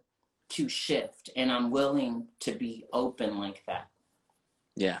willing to shift and I'm willing to be open like that.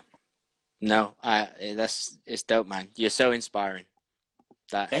 Yeah. No, it's dope, man. You're so inspiring.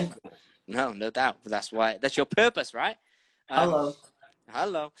 Thank you. No doubt. That's your purpose, right? Hello.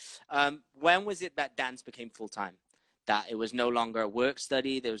 When was it that dance became full-time? That it was no longer a work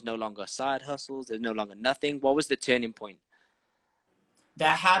study, there was no longer side hustles, there's no longer nothing? What was the turning point?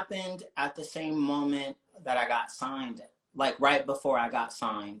 That happened at the same moment that I got signed, like right before I got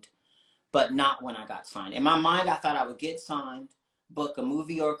signed, but not when I got signed. In my mind, I thought I would get signed, book a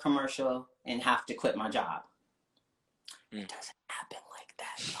movie or a commercial, and have to quit my job. It doesn't happen like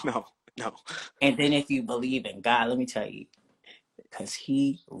that. No. And then if you believe in God, let me tell you, because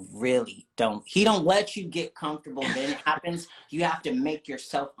he don't let you get comfortable. Then it happens. You have to make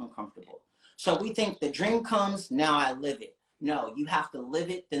yourself uncomfortable. So we think the dream comes, now I live it. No, you have to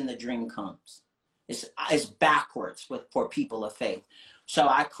live it, then the dream comes. It's backwards for people of faith. So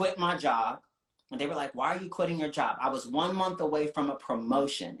I quit my job, and they were like, why are you quitting your job? I was 1 month away from a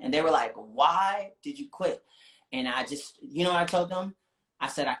promotion, and they were like, why did you quit? And I just, you know what I told them? I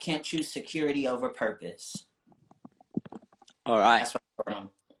said, I can't choose security over purpose. All right. That's what I told them.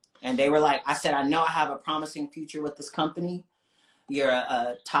 And they were like, I said, I know I have a promising future with this company. You're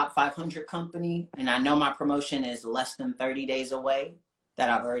a top 500 company, and I know my promotion is less than 30 days away that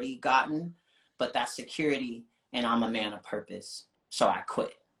I've already gotten, but that's security, and I'm a man of purpose. So I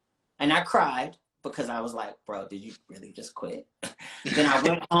quit. And I cried because I was like, bro, did you really just quit? Then I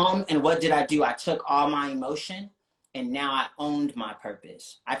went home, and what did I do? I took all my emotion, and now I owned my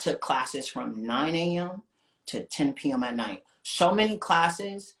purpose. I took classes from 9 a.m. to 10 p.m. at night. So many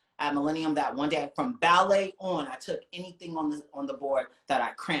classes at Millennium that one day, from ballet on, I took anything on the board that I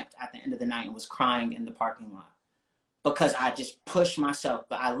cramped at the end of the night and was crying in the parking lot because I just pushed myself,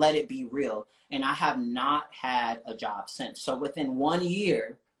 but I let it be real. And I have not had a job since. So within 1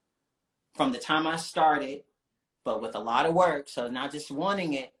 year from the time I started, but with a lot of work, so not just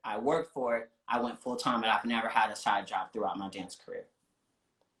wanting it, I worked for it. I went full time, and I've never had a side job throughout my dance career.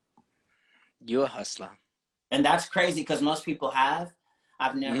 You're a hustler. And that's crazy because most people have.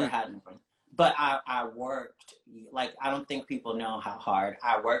 I've never had one. But I worked. Like, I don't think people know how hard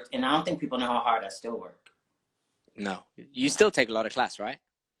I worked. And I don't think people know how hard I still work. No. You still take a lot of class, right?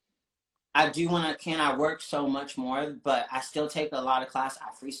 I do when I can. I work so much more, but I still take a lot of class.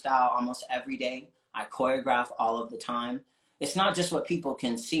 I freestyle almost every day. I choreograph all of the time. It's not just what people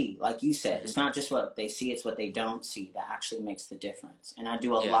can see. Like you said, it's not just what they see. It's what they don't see that actually makes the difference. And I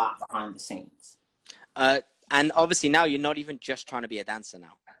do a lot behind the scenes. And obviously now you're not even just trying to be a dancer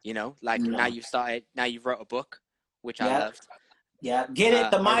now, you know, like now you've wrote a book, which I loved. Yeah, get it.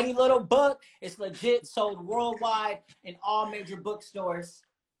 The Mighty Little Book. It's legit, sold worldwide in all major bookstores.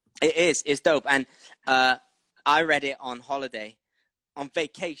 It is. It's dope. And I read it on holiday, on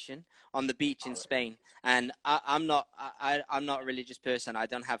vacation, on the beach in Spain. And I'm not a religious person. I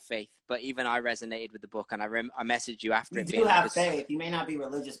don't have faith. But even I resonated with the book, and I messaged you after you it. You do have faith. You may not be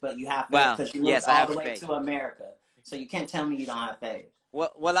religious, but you have faith because you moved all the way to America. So you can't tell me you don't have faith.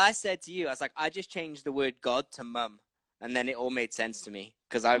 Well, I said to you, I was like, I just changed the word God to mum, and then it all made sense to me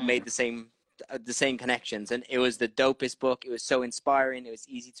because I made the same connections, and it was the dopest book. It was so inspiring. It was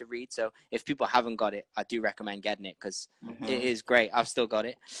easy to read. So if people haven't got it, I do recommend getting it because it is great. I've still got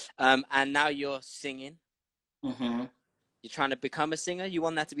it. And now you're singing. You're trying to become a singer. You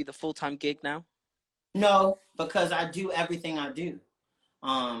want that to be the full-time gig now? No, because I do everything I do.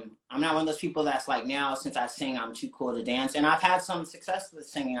 I'm not one of those people that's like, now since I sing, I'm too cool to dance. And I've had some success with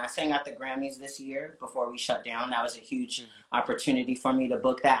singing. I sang at the Grammys this year before we shut down. That was a huge opportunity for me to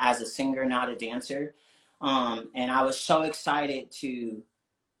book that as a singer, not a dancer. And I was so excited to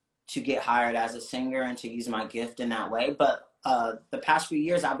get hired as a singer and to use my gift in that way. But the past few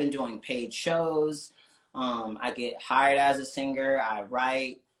years, I've been doing paid shows. I get hired as a singer. I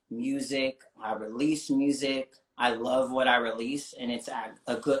write music. I release music. I love what I release, and it's at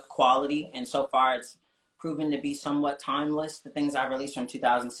a good quality. And so far, it's proven to be somewhat timeless, the things I released from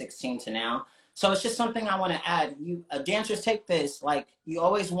 2016 to now. So it's just something I want to add. You dancers, take this. Like, you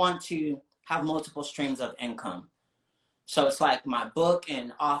always want to have multiple streams of income. So it's like my book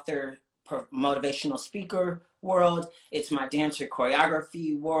and author, motivational speaker world. It's my dancer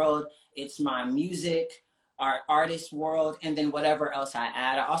choreography world. It's my music, artist world, and then whatever else I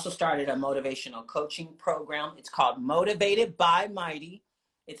add. I also started a motivational coaching program. It's called Motivated by Mighty.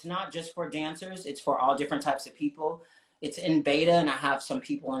 It's not just for dancers. It's for all different types of people. It's in beta, and I have some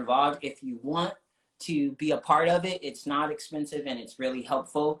people involved. If you want to be a part of it, it's not expensive and it's really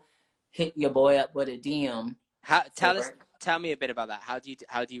helpful. Hit your boy up with a DM. Tell me a bit about that. How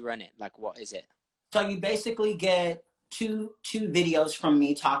do you run it? Like, what is it? So you basically get two videos from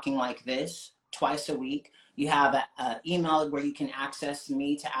me talking like this twice a week. You have an email where you can access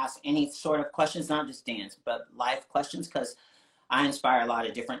me to ask any sort of questions, not just dance, but life questions, because I inspire a lot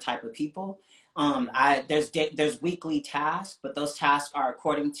of different type of people. There's weekly tasks, but those tasks are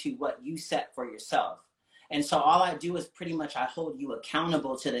according to what you set for yourself. And so all I do is pretty much I hold you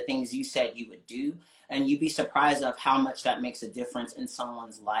accountable to the things you said you would do. And you'd be surprised of how much that makes a difference in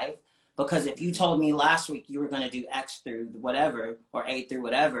someone's life. Because if you told me last week you were going to do X through whatever, or A through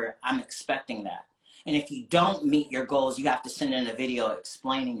whatever, I'm expecting that. And if you don't meet your goals, you have to send in a video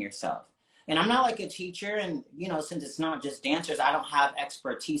explaining yourself. And I'm not like a teacher, and since it's not just dancers, I don't have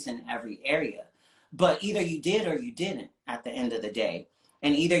expertise in every area. But either you did or you didn't at the end of the day.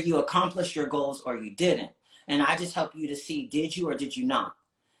 And either you accomplished your goals or you didn't. And I just help you to see, did you or did you not?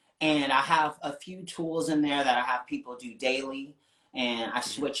 And I have a few tools in there that I have people do daily, and I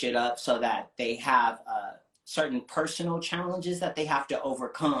switch it up so that they have certain personal challenges that they have to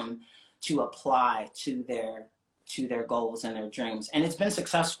overcome to apply to their goals and their dreams. And it's been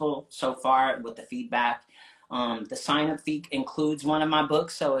successful so far with the feedback. The sign-up fee includes one of my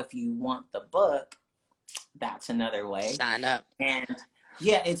books, so if you want the book, that's another way. Sign up. And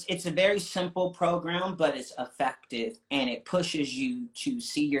yeah, it's a very simple program, but it's effective, and it pushes you to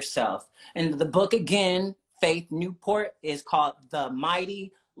see yourself. And the book, again, Faith Newport, is called The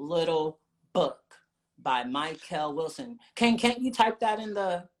Mighty Little Book by Mykell Wilson. Can't you type that in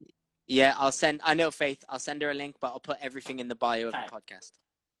the... Yeah, I know Faith. I'll send her a link, but I'll put everything in the bio of the podcast.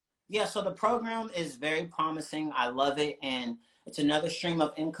 Yeah, so the program is very promising. I love it, and it's another stream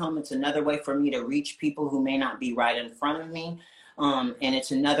of income. It's another way for me to reach people who may not be right in front of me. And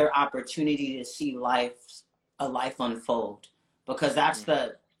it's another opportunity to see a life unfold, because that's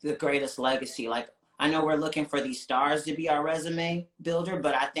the greatest legacy. Like, I know we're looking for these stars to be our resume builder,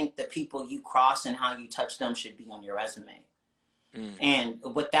 but I think the people you cross and how you touch them should be on your resume. And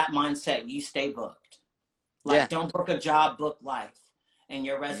with that mindset, you stay booked. Like, don't book a job, book life. And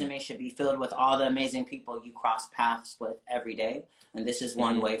your resume should be filled with all the amazing people you cross paths with every day. And this is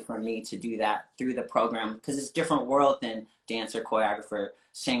one way for me to do that through the program, because it's a different world than dancer, choreographer,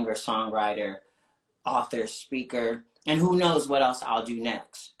 singer, songwriter, author, speaker, and who knows what else I'll do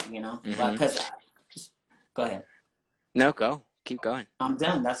next, Because go ahead. No, go. Keep going. I'm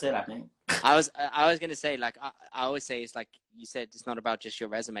done. That's it, I think. I was gonna say, like, I always say, it's like you said, it's not about just your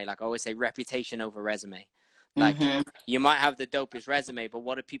resume. Like, I always say reputation over resume. Like, you might have the dopest resume, but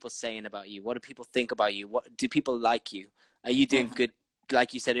what are people saying about you? What do people think about you? What do people like you? Are you doing good?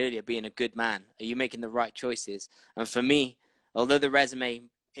 Like you said earlier, being a good man. Are you making the right choices? And for me, although the resume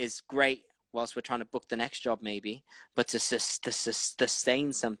is great whilst we're trying to book the next job maybe, but to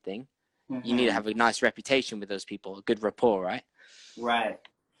sustain something, you need to have a nice reputation with those people, a good rapport, right? Right.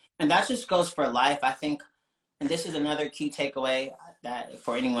 And that just goes for life, I think. And this is another key takeaway that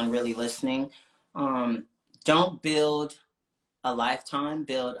for anyone really listening. Don't build a lifetime,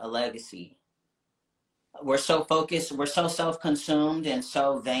 build a legacy. We're so focused, we're so self-consumed and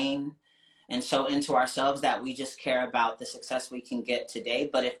so vain and so into ourselves that we just care about the success we can get today.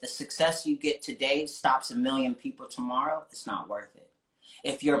 But if the success you get today stops 1 million people tomorrow, it's not worth it.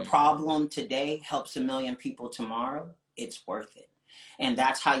 If your problem today helps 1 million people tomorrow, it's worth it. And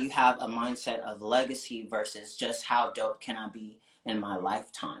that's how you have a mindset of legacy versus just how dope can I be in my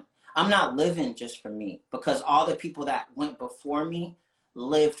lifetime. I'm not living just for me, because all the people that went before me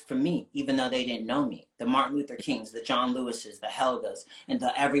lived for me, even though they didn't know me. The Martin Luther Kings, the John Lewises, the Helgas, and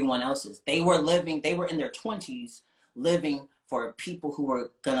the everyone else's. They were in their 20s living for people who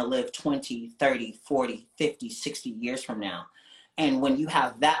were going to live 20, 30, 40, 50, 60 years from now. And when you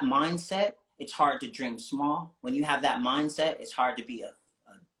have that mindset, it's hard to dream small. When you have that mindset, it's hard to be a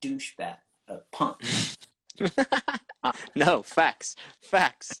douchebag, a punk. No, facts.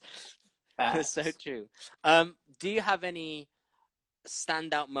 Facts. That's so Facts. true. Do you have any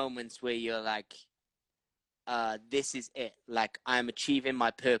standout moments where you're like, this is it, like I'm achieving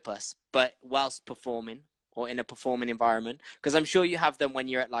my purpose, but whilst performing or in a performing environment? Because I'm sure you have them when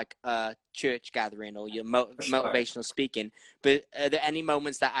you're at like a church gathering or you're Sure. motivational speaking, but are there any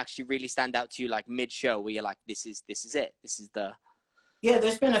moments that actually really stand out to you, like mid-show, where you're like, this is it, this is the... Yeah,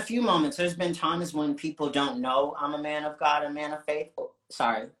 there's been a few moments. There's been times when people don't know I'm a man of God, a man of faith.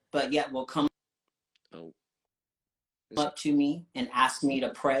 Sorry, but yet will come Oh, up to me and ask me to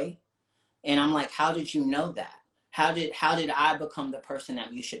pray. And I'm like, how did you know that? How did I become the person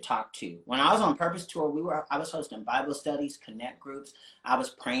that you should talk to? When I was on Purpose Tour, I was hosting Bible studies, connect groups. I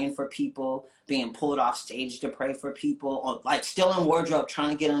was praying for people, being pulled off stage to pray for people, like still in wardrobe, trying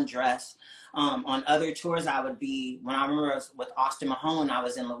to get undressed. On other tours, I would be, when I remember I was with Austin Mahone, I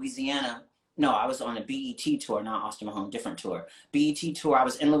was in Louisiana. No, I was on a BET tour, not Austin Mahone, different tour. BET tour, I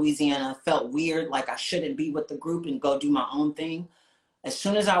was in Louisiana, felt weird, like I shouldn't be with the group and go do my own thing. As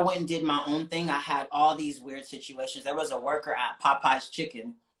soon as I went and did my own thing, I had all these weird situations. There was a worker at Popeye's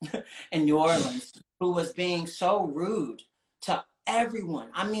Chicken in New Orleans who was being so rude to everyone.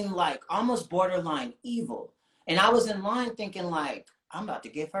 I mean, like almost borderline evil. And I was in line thinking like, I'm about to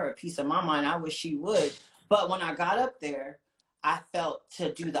give her a piece of my mind. I wish she would. But when I got up there, I felt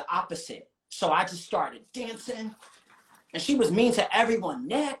to do the opposite. So I just started dancing. And she was mean to everyone.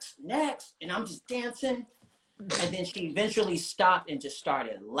 Next, next. And I'm just dancing. And then she eventually stopped and just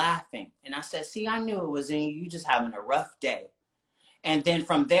started laughing. And I said, see, I knew it was in you. You just having a rough day. And then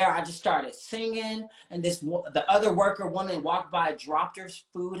from there, I just started singing. And the other worker woman walked by, dropped her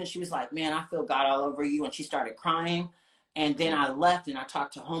food. And she was like, man, I feel God all over you. And she started crying. And then I left and I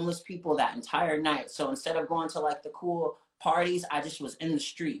talked to homeless people that entire night. So instead of going to like the cool parties, I just was in the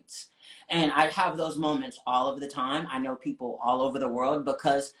streets. And I have those moments all of the time. I know people all over the world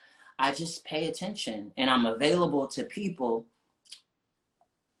because I just pay attention and I'm available to people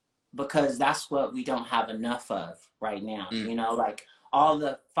because that's what we don't have enough of right now. You know, like all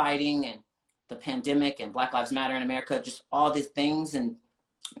the fighting and the pandemic and Black Lives Matter in America, just all these things and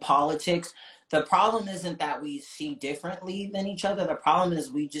politics. The problem isn't that we see differently than each other. The problem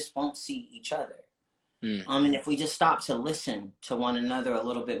is we just won't see each other. And if we just stop to listen to one another a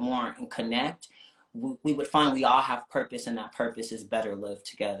little bit more and connect, we would find we all have purpose, and that purpose is better lived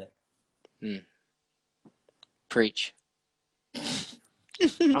together. Preach.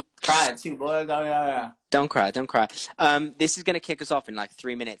 I'm crying too, boy. Don't cry. This is going to kick us off in like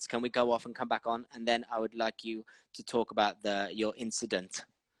 3 minutes. Can we go off and come back on? And then I would like you to talk about your incident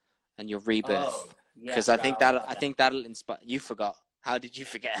and your rebirth. Because I think that'll inspire. You forgot. How did you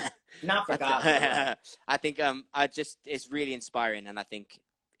forget? Not forgot. I think it's really inspiring, and I think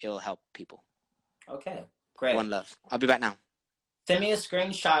it'll help people. Okay, great. One love. I'll be back now. Send me a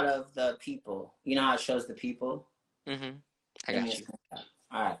screenshot of the people. You know how it shows the people? I got you.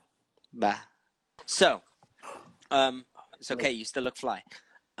 All right. Bye. So, it's okay. You still look fly.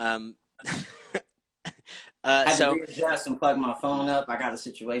 I had so to readjust and plug my phone up. I got a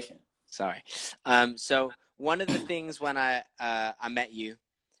situation. Sorry. So one of the things when I met you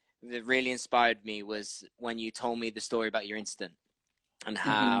that really inspired me was when you told me the story about your incident and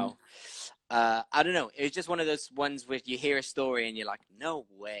how I don't know, it was just one of those ones where you hear a story and you're like, no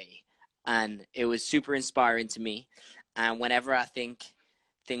way. And it was super inspiring to me. And whenever I think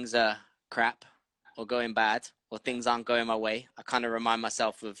things are crap or going bad or things aren't going my way, I kind of remind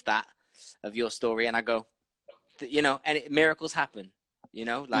myself of your story, and I go, you know, and miracles happen. You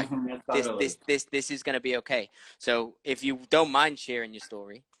know, like this is going to be okay. So if you don't mind sharing your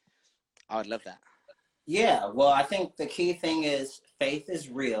story, I would love that. Yeah, well, I think the key thing is faith is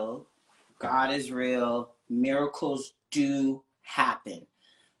real. God is real. Miracles do happen.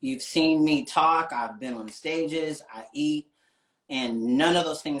 You've seen me talk. I've been on stages. I eat. And none of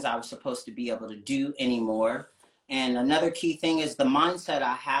those things I was supposed to be able to do anymore. And another key thing is the mindset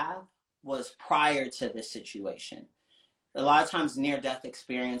I have was prior to this situation. A lot of times near-death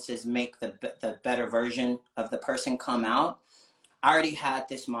experiences make the better version of the person come out. I already had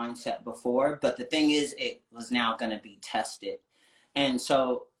this mindset before, but the thing is, it was now going to be tested. And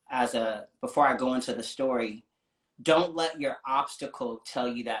so before I go into the story, don't let your obstacle tell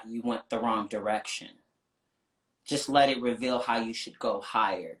you that you went the wrong direction. just let it reveal how you should go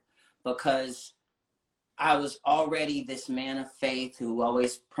higher. Because I was already this man of faith who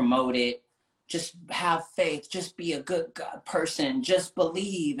always promoted, just have faith, just be a good person, just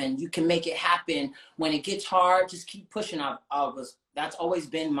believe and you can make it happen. When it gets hard, just keep pushing. That's always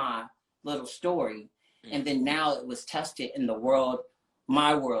been my little story. And then now it was tested in the world,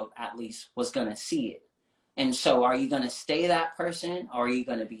 my world at least was going to see it. And so are you going to stay that person, or are you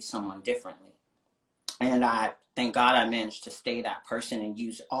going to be someone differently? And I thank God I managed to stay that person and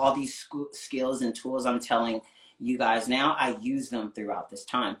use all these skills and tools I'm telling you guys now. I use them throughout this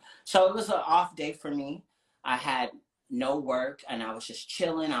time. So it was an off day for me. I had no work and I was just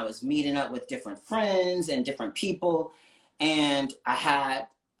chilling. I was meeting up with different friends and different people, and I had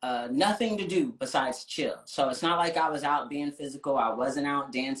nothing to do besides chill. So it's not like I was out being physical. I wasn't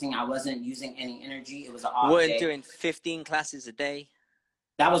out dancing. I wasn't using any energy. It was an off day. Doing 15 classes a day?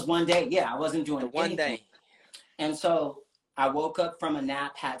 That was one day. Yeah, I wasn't doing one anything. Day. And so I woke up from a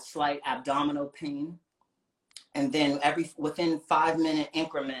nap, had slight abdominal pain. And then within 5-minute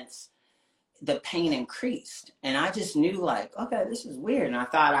increments, the pain increased. And I just knew, like, okay, this is weird. And I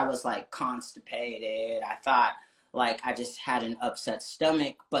thought I was like constipated. I thought like I just had an upset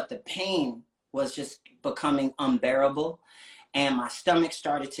stomach, but the pain was just becoming unbearable. And my stomach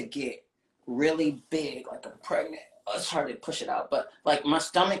started to get really big, like I'm pregnant. It's hard to push it out, but like my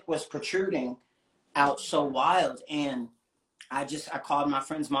stomach was protruding out so wild. And I called my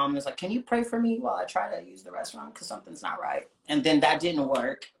friend's mom and was like, can you pray for me while I try to use the restroom? Because something's not right. And then that didn't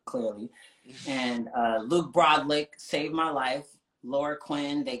work, clearly. And Luke Brodlick saved my life. Laura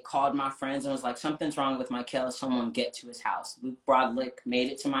Quinn, they called my friends and was like, something's wrong with Mykell. Someone get to his house. Luke Brodlick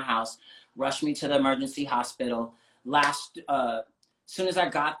made it to my house, rushed me to the emergency hospital. As soon as I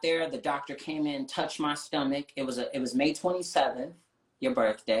got there, the doctor came in, touched my stomach. It was May 27th, your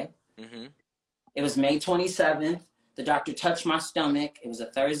birthday. Mm-hmm. It was May 27th. The doctor touched my stomach. It was a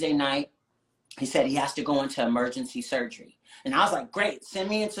Thursday night. He said he has to go into emergency surgery. And I was like, great, send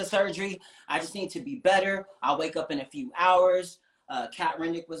me into surgery. I just need to be better. I'll wake up in a few hours. Kat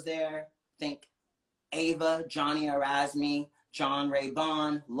Rendick was there. Think Ava, Johnny Erasmi, John Ray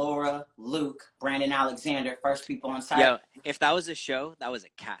Bond, Laura, Luke, Brandon Alexander, first people on site. Yo, if that was a show, that was a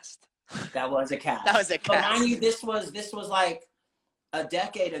cast. That was a cast. That was a cast. But mind you, this was like a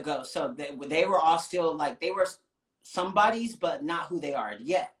decade ago. So they were all still like, they were somebodies, but not who they are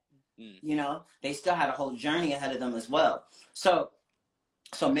yet. You know, they still had a whole journey ahead of them as well. So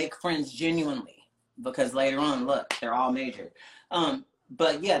make friends genuinely, because later on, look, they're all major.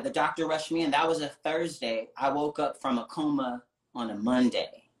 But yeah, the doctor rushed me in. That was a Thursday. I woke up from a coma on a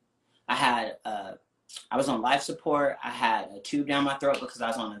Monday. I was on life support. I had a tube down my throat because I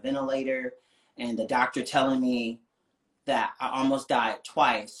was on a ventilator, and the doctor telling me that I almost died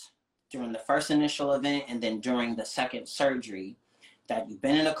twice during the first initial event and then during the second surgery. That you've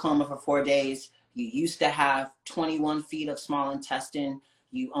been in a coma for 4 days. You used to have 21 feet of small intestine.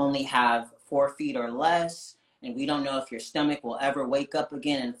 You only have 4 feet or less. And we don't know if your stomach will ever wake up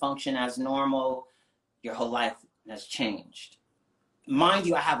again and function as normal. Your whole life has changed. Mind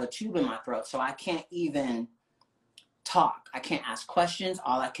you, I have a tube in my throat, so I can't even talk. I can't ask questions.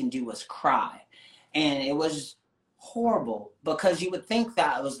 All I can do is cry. And it was horrible, because you would think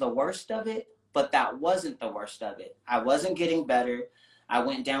that was the worst of it, but that wasn't the worst of it. I wasn't getting better. I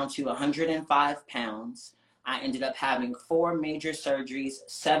went down to 105 pounds. I ended up having 4 major surgeries,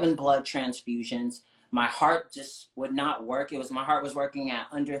 7 blood transfusions. My heart just would not work. My heart was working at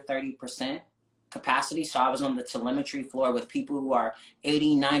under 30% capacity. So I was on the telemetry floor with people who are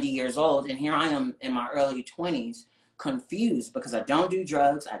 80, 90 years old. And here I am in my early 20s, confused because I don't do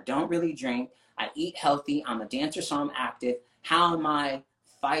drugs. I don't really drink. I eat healthy. I'm a dancer, so I'm active. How am I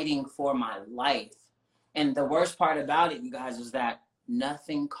fighting for my life? And the worst part about it, you guys, is that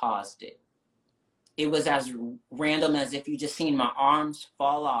nothing caused it. It was as random as if you just seen my arms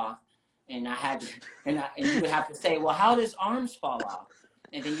fall off, and you would have to say, well, how does arms fall off?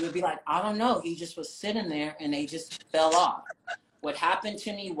 And then you would be like, I don't know. He just was sitting there and they just fell off. What happened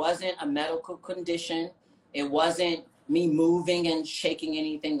to me wasn't a medical condition. It wasn't me moving and shaking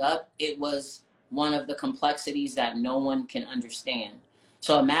anything up. It was one of the complexities that no one can understand.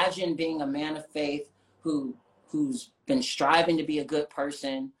 So imagine being a man of faith who's been striving to be a good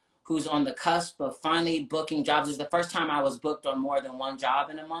person, who's on the cusp of finally booking jobs. It was the first time I was booked on more than one job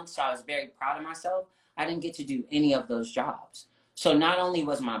in a month, so I was very proud of myself. I didn't get to do any of those jobs. So not only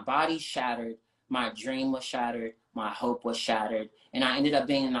was my body shattered, my dream was shattered, my hope was shattered, and I ended up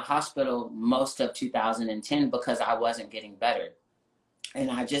being in the hospital most of 2010 because I wasn't getting better. And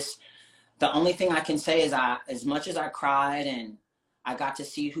the only thing I can say is as much as I cried and I got to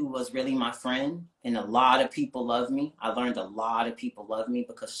see who was really my friend, and a lot of people love me. I learned a lot of people love me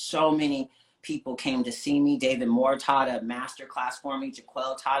because so many people came to see me. David Moore taught a master class for me.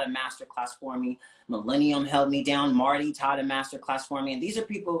 Jaquel taught a master class for me. Millennium held me down. Marty taught a master class for me. And these are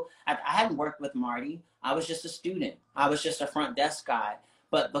people, I hadn't worked with Marty. I was just a student. I was just a front desk guy.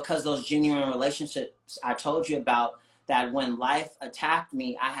 But because those genuine relationships I told you about, that when life attacked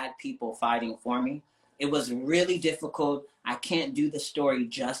me, I had people fighting for me. It was really difficult. I can't do the story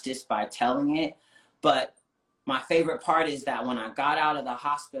justice by telling it, but my favorite part is that when I got out of the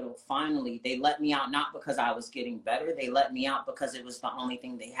hospital, finally, they let me out not because I was getting better. They let me out because it was the only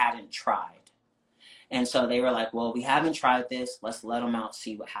thing they hadn't tried. And so they were like, well, we haven't tried this. Let's let them out,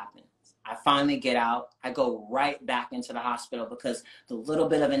 see what happens. I finally get out. I go right back into the hospital because the little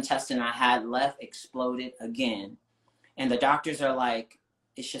bit of intestine I had left exploded again. And the doctors are like,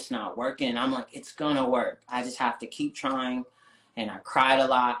 it's just not working. And I'm like, it's gonna work. I just have to keep trying. And I cried a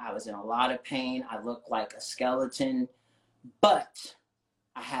lot. I was in a lot of pain. I looked like a skeleton, but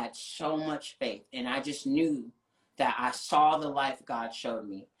I had so much faith. And I just knew that I saw the life God showed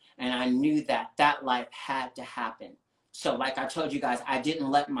me. And I knew that that life had to happen. So like I told you guys, I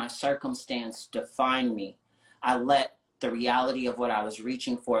didn't let my circumstance define me. I let the reality of what I was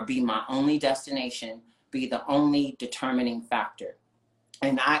reaching for be my only destination, be the only determining factor.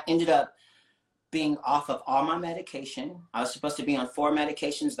 And I ended up being off of all my medication. I was supposed to be on 4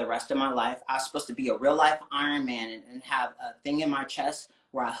 medications the rest of my life. I was supposed to be a real life Iron Man and have a thing in my chest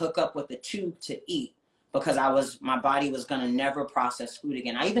where I hook up with a tube to eat because my body was gonna never process food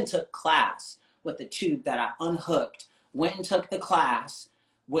again. I even took class with the tube that I unhooked, went and took the class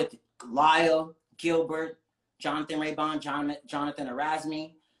with Lyle, Gilbert, Jonathan Raybon, Jonathan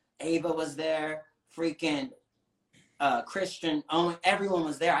Erasmi, Ava was there, freaking Christian, Owen, everyone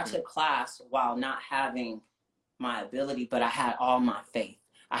was there. I took class while not having my ability, but I had all my faith.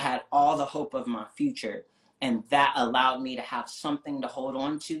 I had all the hope of my future. And that allowed me to have something to hold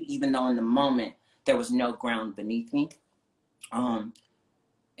on to, even though in the moment there was no ground beneath me.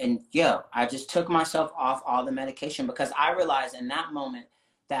 And yeah, I just took myself off all the medication because I realized in that moment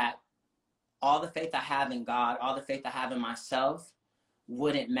that all the faith I have in God, all the faith I have in myself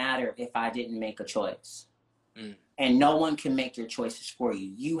wouldn't matter if I didn't make a choice. And no one can make your choices for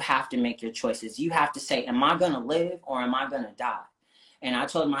you. You have to make your choices. You have to say, am I going to live or am I going to die? And I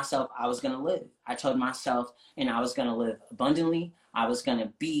told myself I was going to live. I told myself, and I was going to live abundantly. I was going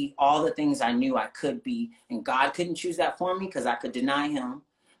to be all the things I knew I could be. And God couldn't choose that for me because I could deny him.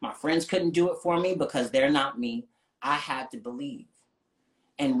 My friends couldn't do it for me because they're not me. I had to believe.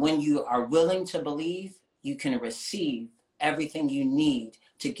 And when you are willing to believe, you can receive everything you need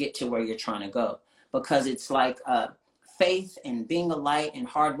to get to where you're trying to go. Because it's like faith and being a light and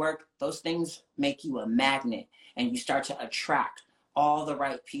hard work, those things make you a magnet and you start to attract all the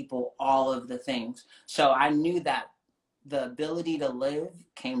right people, all of the things. So I knew that the ability to live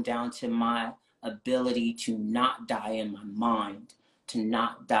came down to my ability to not die in my mind, to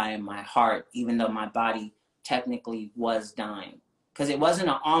not die in my heart, even though my body technically was dying. Because it wasn't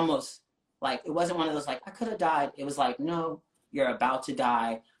it wasn't one of those like, I could have died. It was like, no, you're about to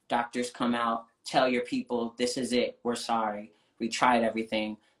die. Doctors come out, tell your people, this is it. We're sorry. We tried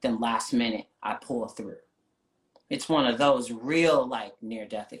everything. Then last minute, I pull through. It's one of those real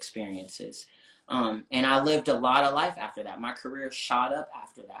near-death experiences. And I lived a lot of life after that. My career shot up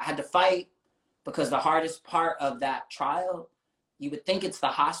after that. I had to fight because the hardest part of that trial, you would think it's the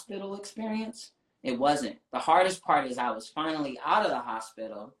hospital experience. It wasn't. The hardest part is I was finally out of the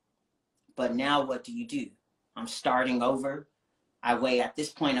hospital, but now what do? I'm starting over. I weigh at this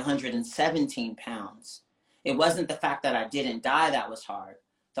point 117 pounds. It wasn't the fact that I didn't die that was hard.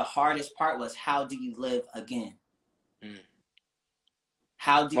 The hardest part was, how do you live again?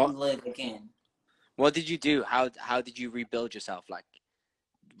 How do you live again? What did you do? How did you rebuild yourself? Do you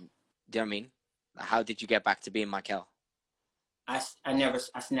know what I mean? How did you get back to being Mykell? I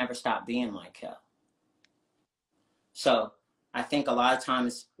never stopped being Mykell. So I think a lot of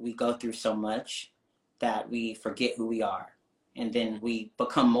times we go through so much that we forget who we are. And then we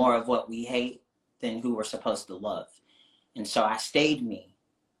become more of what we hate than who we're supposed to love. And so I stayed me.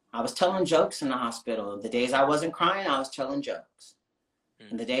 I was telling jokes in the hospital. The days I wasn't crying, I was telling jokes.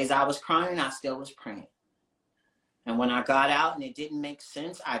 And the days I was crying, I still was praying. And when I got out and it didn't make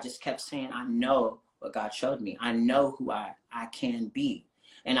sense, I just kept saying, I know what God showed me. I know who I can be.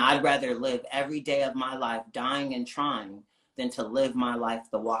 And I'd rather live every day of my life dying and trying than to live my life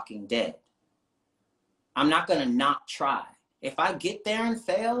the walking dead. I'm not going to not try. If I get there and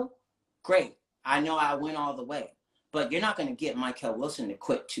fail, great. I know I went all the way. But you're not going to get Mykell Wilson to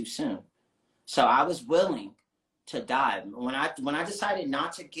quit too soon. So I was willing to die. When I decided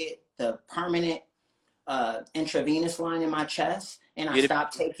not to get the permanent intravenous line in my chest, and I You'd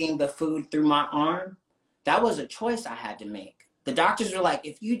stopped taking the food through my arm, that was a choice I had to make. The doctors were like,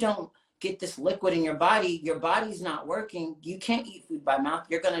 if you don't get this liquid in your body's not working. You can't eat food by mouth.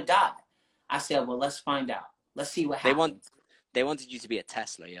 You're going to die. I said, well, let's find out. Let's see what happens. they wanted you to be a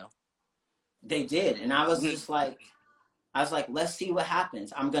Tesla, yo. They did. And I was just like, let's see what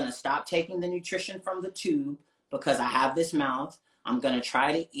happens. I'm going to stop taking the nutrition from the tube because I have this mouth. I'm going to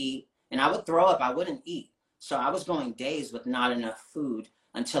try to eat. And I would throw up. I wouldn't eat. So I was going days with not enough food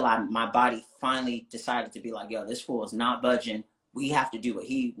until my body finally decided to be like, yo, this fool is not budging. We have to do what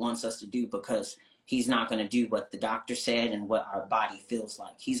he wants us to do because he's not going to do what the doctor said and what our body feels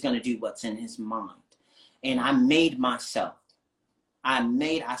like. He's going to do what's in his mind. And I made myself.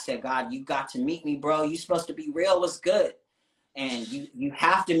 I said, God, you got to meet me, bro. You supposed to be real. What's good? And you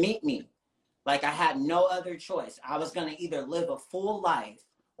have to meet me. Like I had no other choice. I was going to either live a full life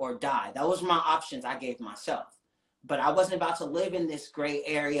or die. Those were my options I gave myself. But I wasn't about to live in this gray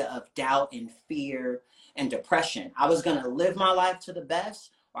area of doubt and fear and depression. I was going to live my life to the best,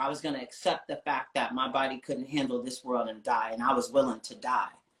 or I was going to accept the fact that my body couldn't handle this world and die. And I was willing to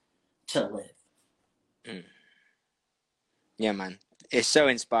die to live. Mm. Yeah, man. It's so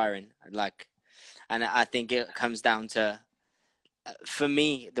inspiring. Like, and I think it comes down to, for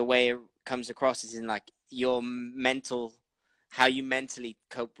me, the way it comes across is in like your mental, how you mentally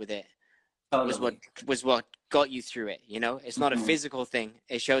cope with it. Totally. was what got you through it. You know, it's not a physical thing.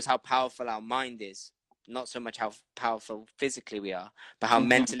 It shows how powerful our mind is, not so much how powerful physically we are, but how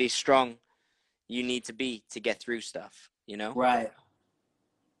mentally strong you need to be to get through stuff. You know, right?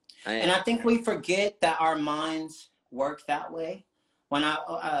 And I think we forget that our minds work that way.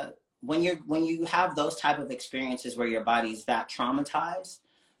 When you have those type of experiences where your body's that traumatized,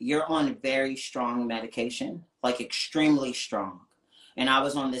 you're on very strong medication, like extremely strong. And I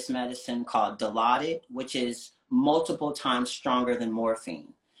was on this medicine called Dilaudid, which is multiple times stronger than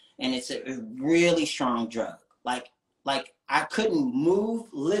morphine. And it's a really strong drug. Like I couldn't move,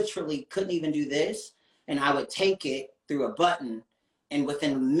 literally couldn't even do this. And I would take it through a button and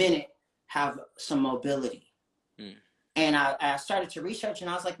within a minute have some mobility. And I started to research and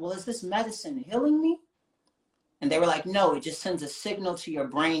I was like, well, is this medicine healing me? And they were like, no, it just sends a signal to your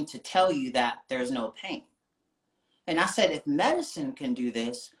brain to tell you that there's no pain. And I said, if medicine can do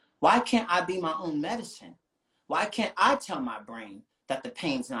this, why can't I be my own medicine? Why can't I tell my brain that the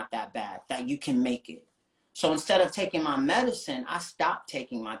pain's not that bad, that you can make it? So instead of taking my medicine, I stopped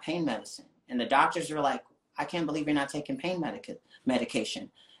taking my pain medicine. And the doctors were like, I can't believe you're not taking pain medication.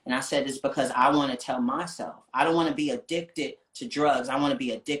 And I said, it's because I want to tell myself, I don't want to be addicted to drugs. I want to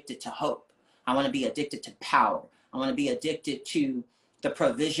be addicted to hope. I want to be addicted to power. I want to be addicted to the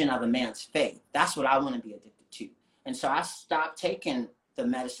provision of a man's faith. That's what I want to be addicted to. And so I stopped taking the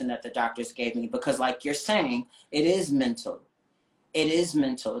medicine that the doctors gave me because, like you're saying, it is mental. It is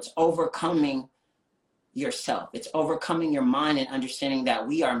mental. It's overcoming yourself. It's overcoming your mind and understanding that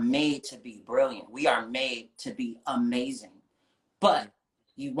we are made to be brilliant. We are made to be amazing. But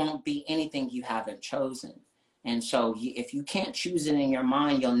you won't be anything you haven't chosen. And so if you can't choose it in your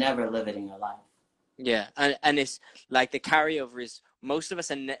mind, you'll never live it in your life. Yeah, and it's like the carryover is most of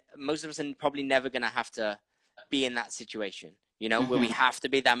us are probably never gonna have to be in that situation, you know, where we have to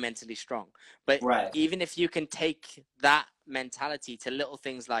be that mentally strong. But even if you can take that mentality to little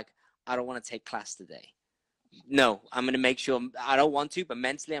things like, I don't want to take class today. No, I'm going to make sure I don't want to, but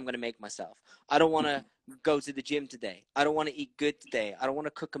mentally I'm going to make myself. I don't want to go to the gym today. I don't want to eat good today. I don't want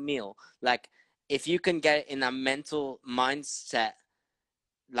to cook a meal. Like if you can get in that mental mindset,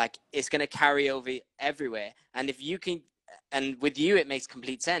 like it's going to carry over everywhere. And if you can, and with you, it makes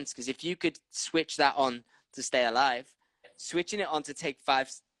complete sense. Because if you could switch that on to stay alive, switching it on to take 5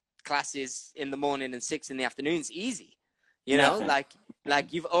 classes in the morning and 6 in the afternoon is easy. You know, like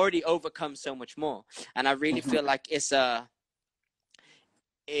you've already overcome so much more. And I really feel like it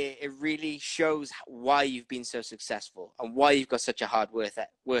really shows why you've been so successful and why you've got such a hard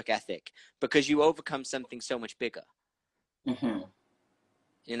work ethic, because you overcome something so much bigger.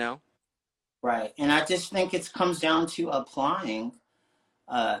 You know? Right. And I just think it comes down to applying.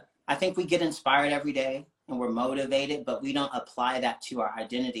 I think we get inspired every day and we're motivated, but we don't apply that to our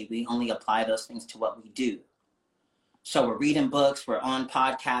identity. We only apply those things to what we do. So we're reading books, we're on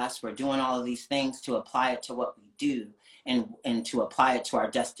podcasts, we're doing all of these things to apply it to what we do and to apply it to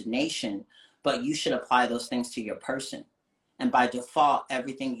our destination. But you should apply those things to your person. And by default,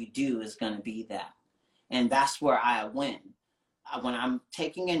 everything you do is going to be that. And that's where I win. When I'm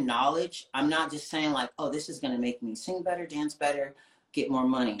taking in knowledge, I'm not just saying like, oh, this is going to make me sing better, dance better, get more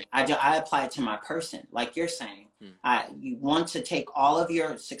money. I apply it to my person. Like you're saying, You want to take all of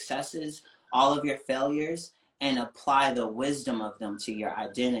your successes, all of your failures, and apply the wisdom of them to your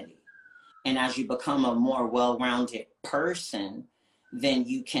identity. And as you become a more well-rounded person, then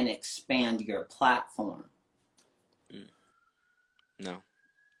you can expand your platform. No,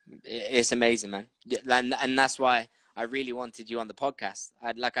 it's amazing, man. And that's why I really wanted you on the podcast.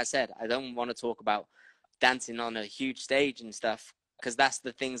 Like I said, I don't want to talk about dancing on a huge stage and stuff, because that's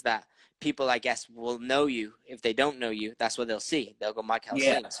the things that people, I guess, will know you. If they don't know you, that's what they'll see. They'll go, Mykell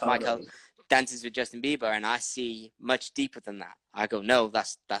sings. Totally. Mykell dances with Justin Bieber, and I see much deeper than that. I go, no,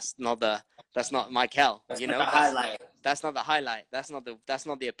 that's not Mykell. That's you not know, the highlight. That's not the highlight. That's not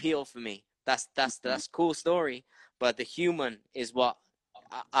the appeal for me. That's cool story, but the human is what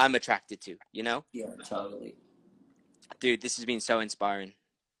I'm attracted to. You know? Yeah, totally. Dude, this has been so inspiring.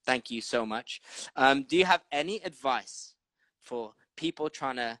 Thank you so much. Do you have any advice for people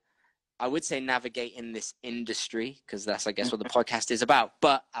trying to, I would say, navigate in this industry? Because that's, I guess, what the podcast is about.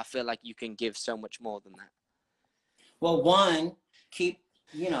 But I feel like you can give so much more than that. Well, one, keep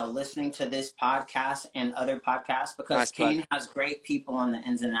listening to this podcast and other podcasts, because Nice Kane has great people on the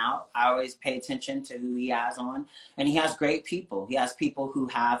ins and out. I always pay attention to who he has on, and he has great people. He has people who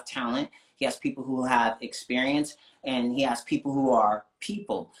have talent. He has people who have experience, and he has people who are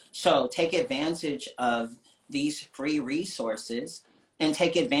people. So take advantage of these free resources and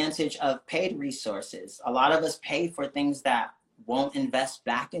take advantage of paid resources. A lot of us pay for things that won't invest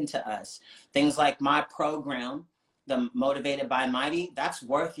back into us. Things like my program, the Motivated by Mighty, that's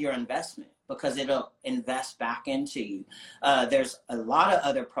worth your investment because it'll invest back into you. There's a lot of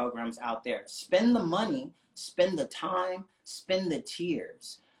other programs out there. Spend the money, spend the time, spend the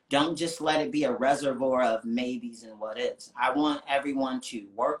tears. Don't just let it be a reservoir of maybes and what ifs. I want everyone to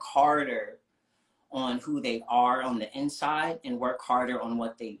work harder on who they are on the inside and work harder on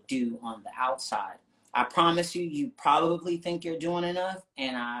what they do on the outside. I promise you, you probably think you're doing enough,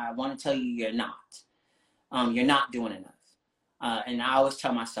 and I want to tell you you're not. You're not doing enough. And I always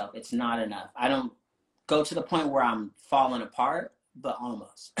tell myself it's not enough. I don't go to the point where I'm falling apart, but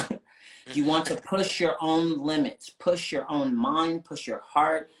almost. You want to push your own limits, push your own mind, push your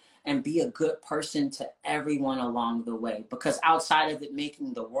heart, and be a good person to everyone along the way. Because outside of it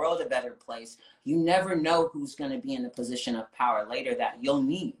making the world a better place, you never know who's going to be in a position of power later that you'll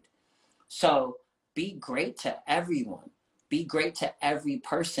need. So be great to everyone. Be great to every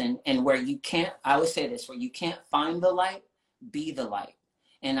person. And where you can't, I always say this, where you can't find the light, be the light.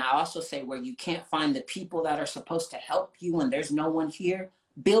 And I also say where you can't find the people that are supposed to help you when there's no one here,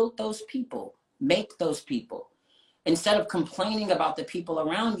 build those people, make those people. Instead of complaining about the people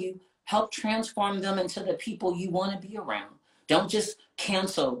around you, help transform them into the people you want to be around. Don't just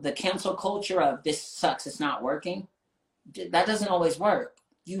cancel the cancel culture of this sucks, it's not working. That doesn't always work.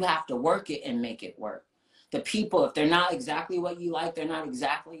 You have to work it and make it work. The people, if they're not exactly what you like, they're not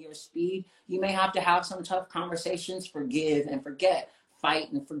exactly your speed, you may have to have some tough conversations, forgive and forget,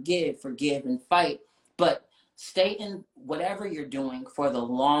 fight and forgive and fight. But stay in whatever you're doing for the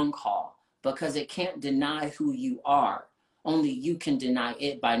long haul, because it can't deny who you are. Only you can deny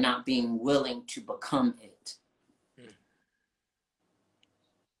it by not being willing to become it.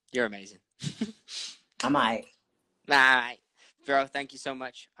 You're amazing. I might. Nah, bro, thank you so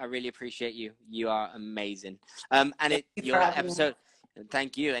much. I really appreciate you. You are amazing. And your episode,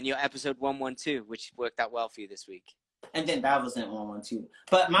 thank you. And your episode 112, which worked out well for you this week. And then that wasn't 112.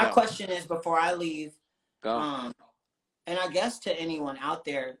 But my question is, before I leave, go. And I guess to anyone out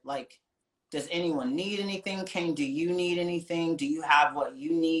there, like, does anyone need anything? Kane, do you need anything? Do you have what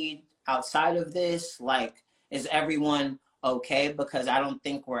you need outside of this? Like, is everyone okay? Because I don't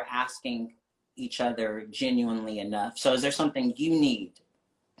think we're asking each other genuinely enough. So is there something you need?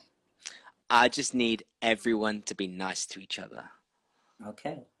 I just need everyone to be nice to each other.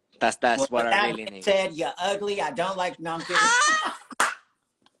 Okay. That's what I really need. Said you're ugly. I don't like. No, I'm kidding.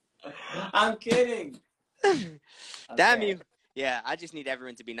 I'm kidding. Damn Okay. you. Yeah, I just need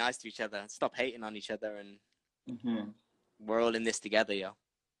everyone to be nice to each other. Stop hating on each other, and we're all in this together, yo.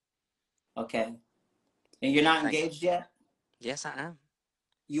 Okay. And you're not engaged yet? Yes, I am.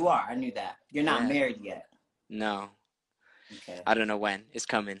 You are. I knew that. You're not married yet. No. Okay. I don't know when. It's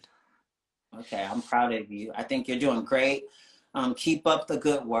coming. Okay, I'm proud of you. I think you're doing great. Keep up the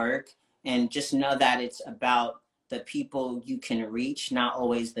good work, and just know that it's about the people you can reach, not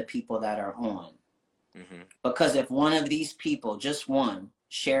always the people that are on. Because if one of these people, just one,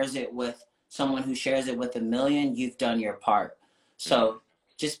 shares it with someone who shares it with 1 million, you've done your part. So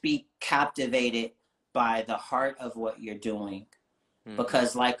just be captivated by the heart of what you're doing.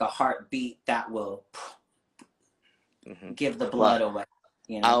 Because like a heartbeat, that will give the blood away.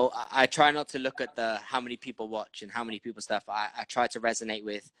 You know. I try not to look at the how many people watch and how many people stuff. I try to resonate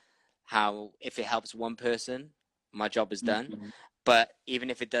with how if it helps one person, my job is done. Mhm. But even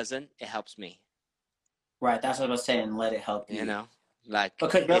if it doesn't, it helps me. Right. That's what I was saying. Let it help You you. know, like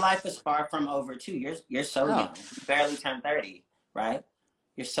Because your life if is far from over too. You're so oh, young. You barely turned 30, right?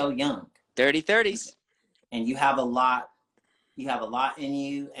 You're so young. dirty 30s. And you have a lot in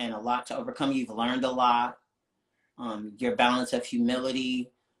you and a lot to overcome. You've learned a lot. Your balance of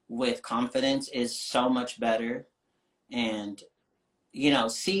humility with confidence is so much better. And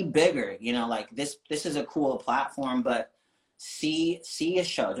see bigger. Like this is a cool platform, but see a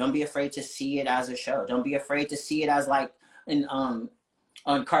show. Don't be afraid to see it as a show. Don't be afraid to see it as like an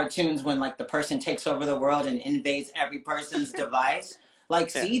on cartoons when like the person takes over the world and invades every person's device.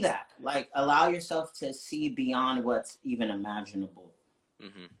 Like Yeah. see that. Like allow yourself to see beyond what's even imaginable.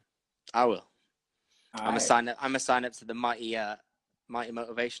 I will. All I'm a right. sign up. I'm a sign up to the mighty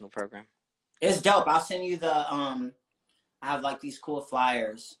motivational program. It's dope. I'll send you the I have like these cool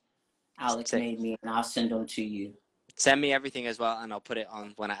flyers Alex Sick. made me, and I'll send them to you. Send me everything as well, and I'll put it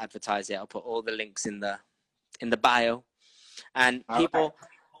on when I advertise it. I'll put all the links in the bio. And All right. people,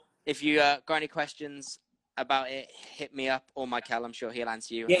 if you got any questions about it, hit me up or Mykell. I'm sure he'll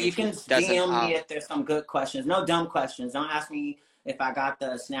answer you. Yeah, And you if can he doesn't, DM me if there's some good questions. No dumb questions. Don't ask me if I got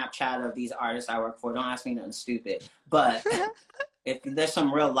the Snapchat of these artists I work for. Don't ask me nothing stupid. But if there's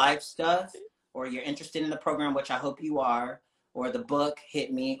some real life stuff, or you're interested in the program, which I hope you are, or the book,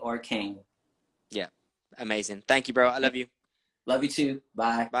 hit me or Kane. yeah, amazing. Thank you, bro. I love you. Love you too.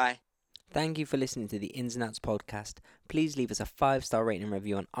 Bye. Bye. Thank you for listening to the Ins and Outs podcast. Please leave us a 5-star rating and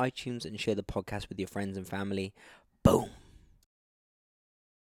review on iTunes and share the podcast with your friends and family. Boom.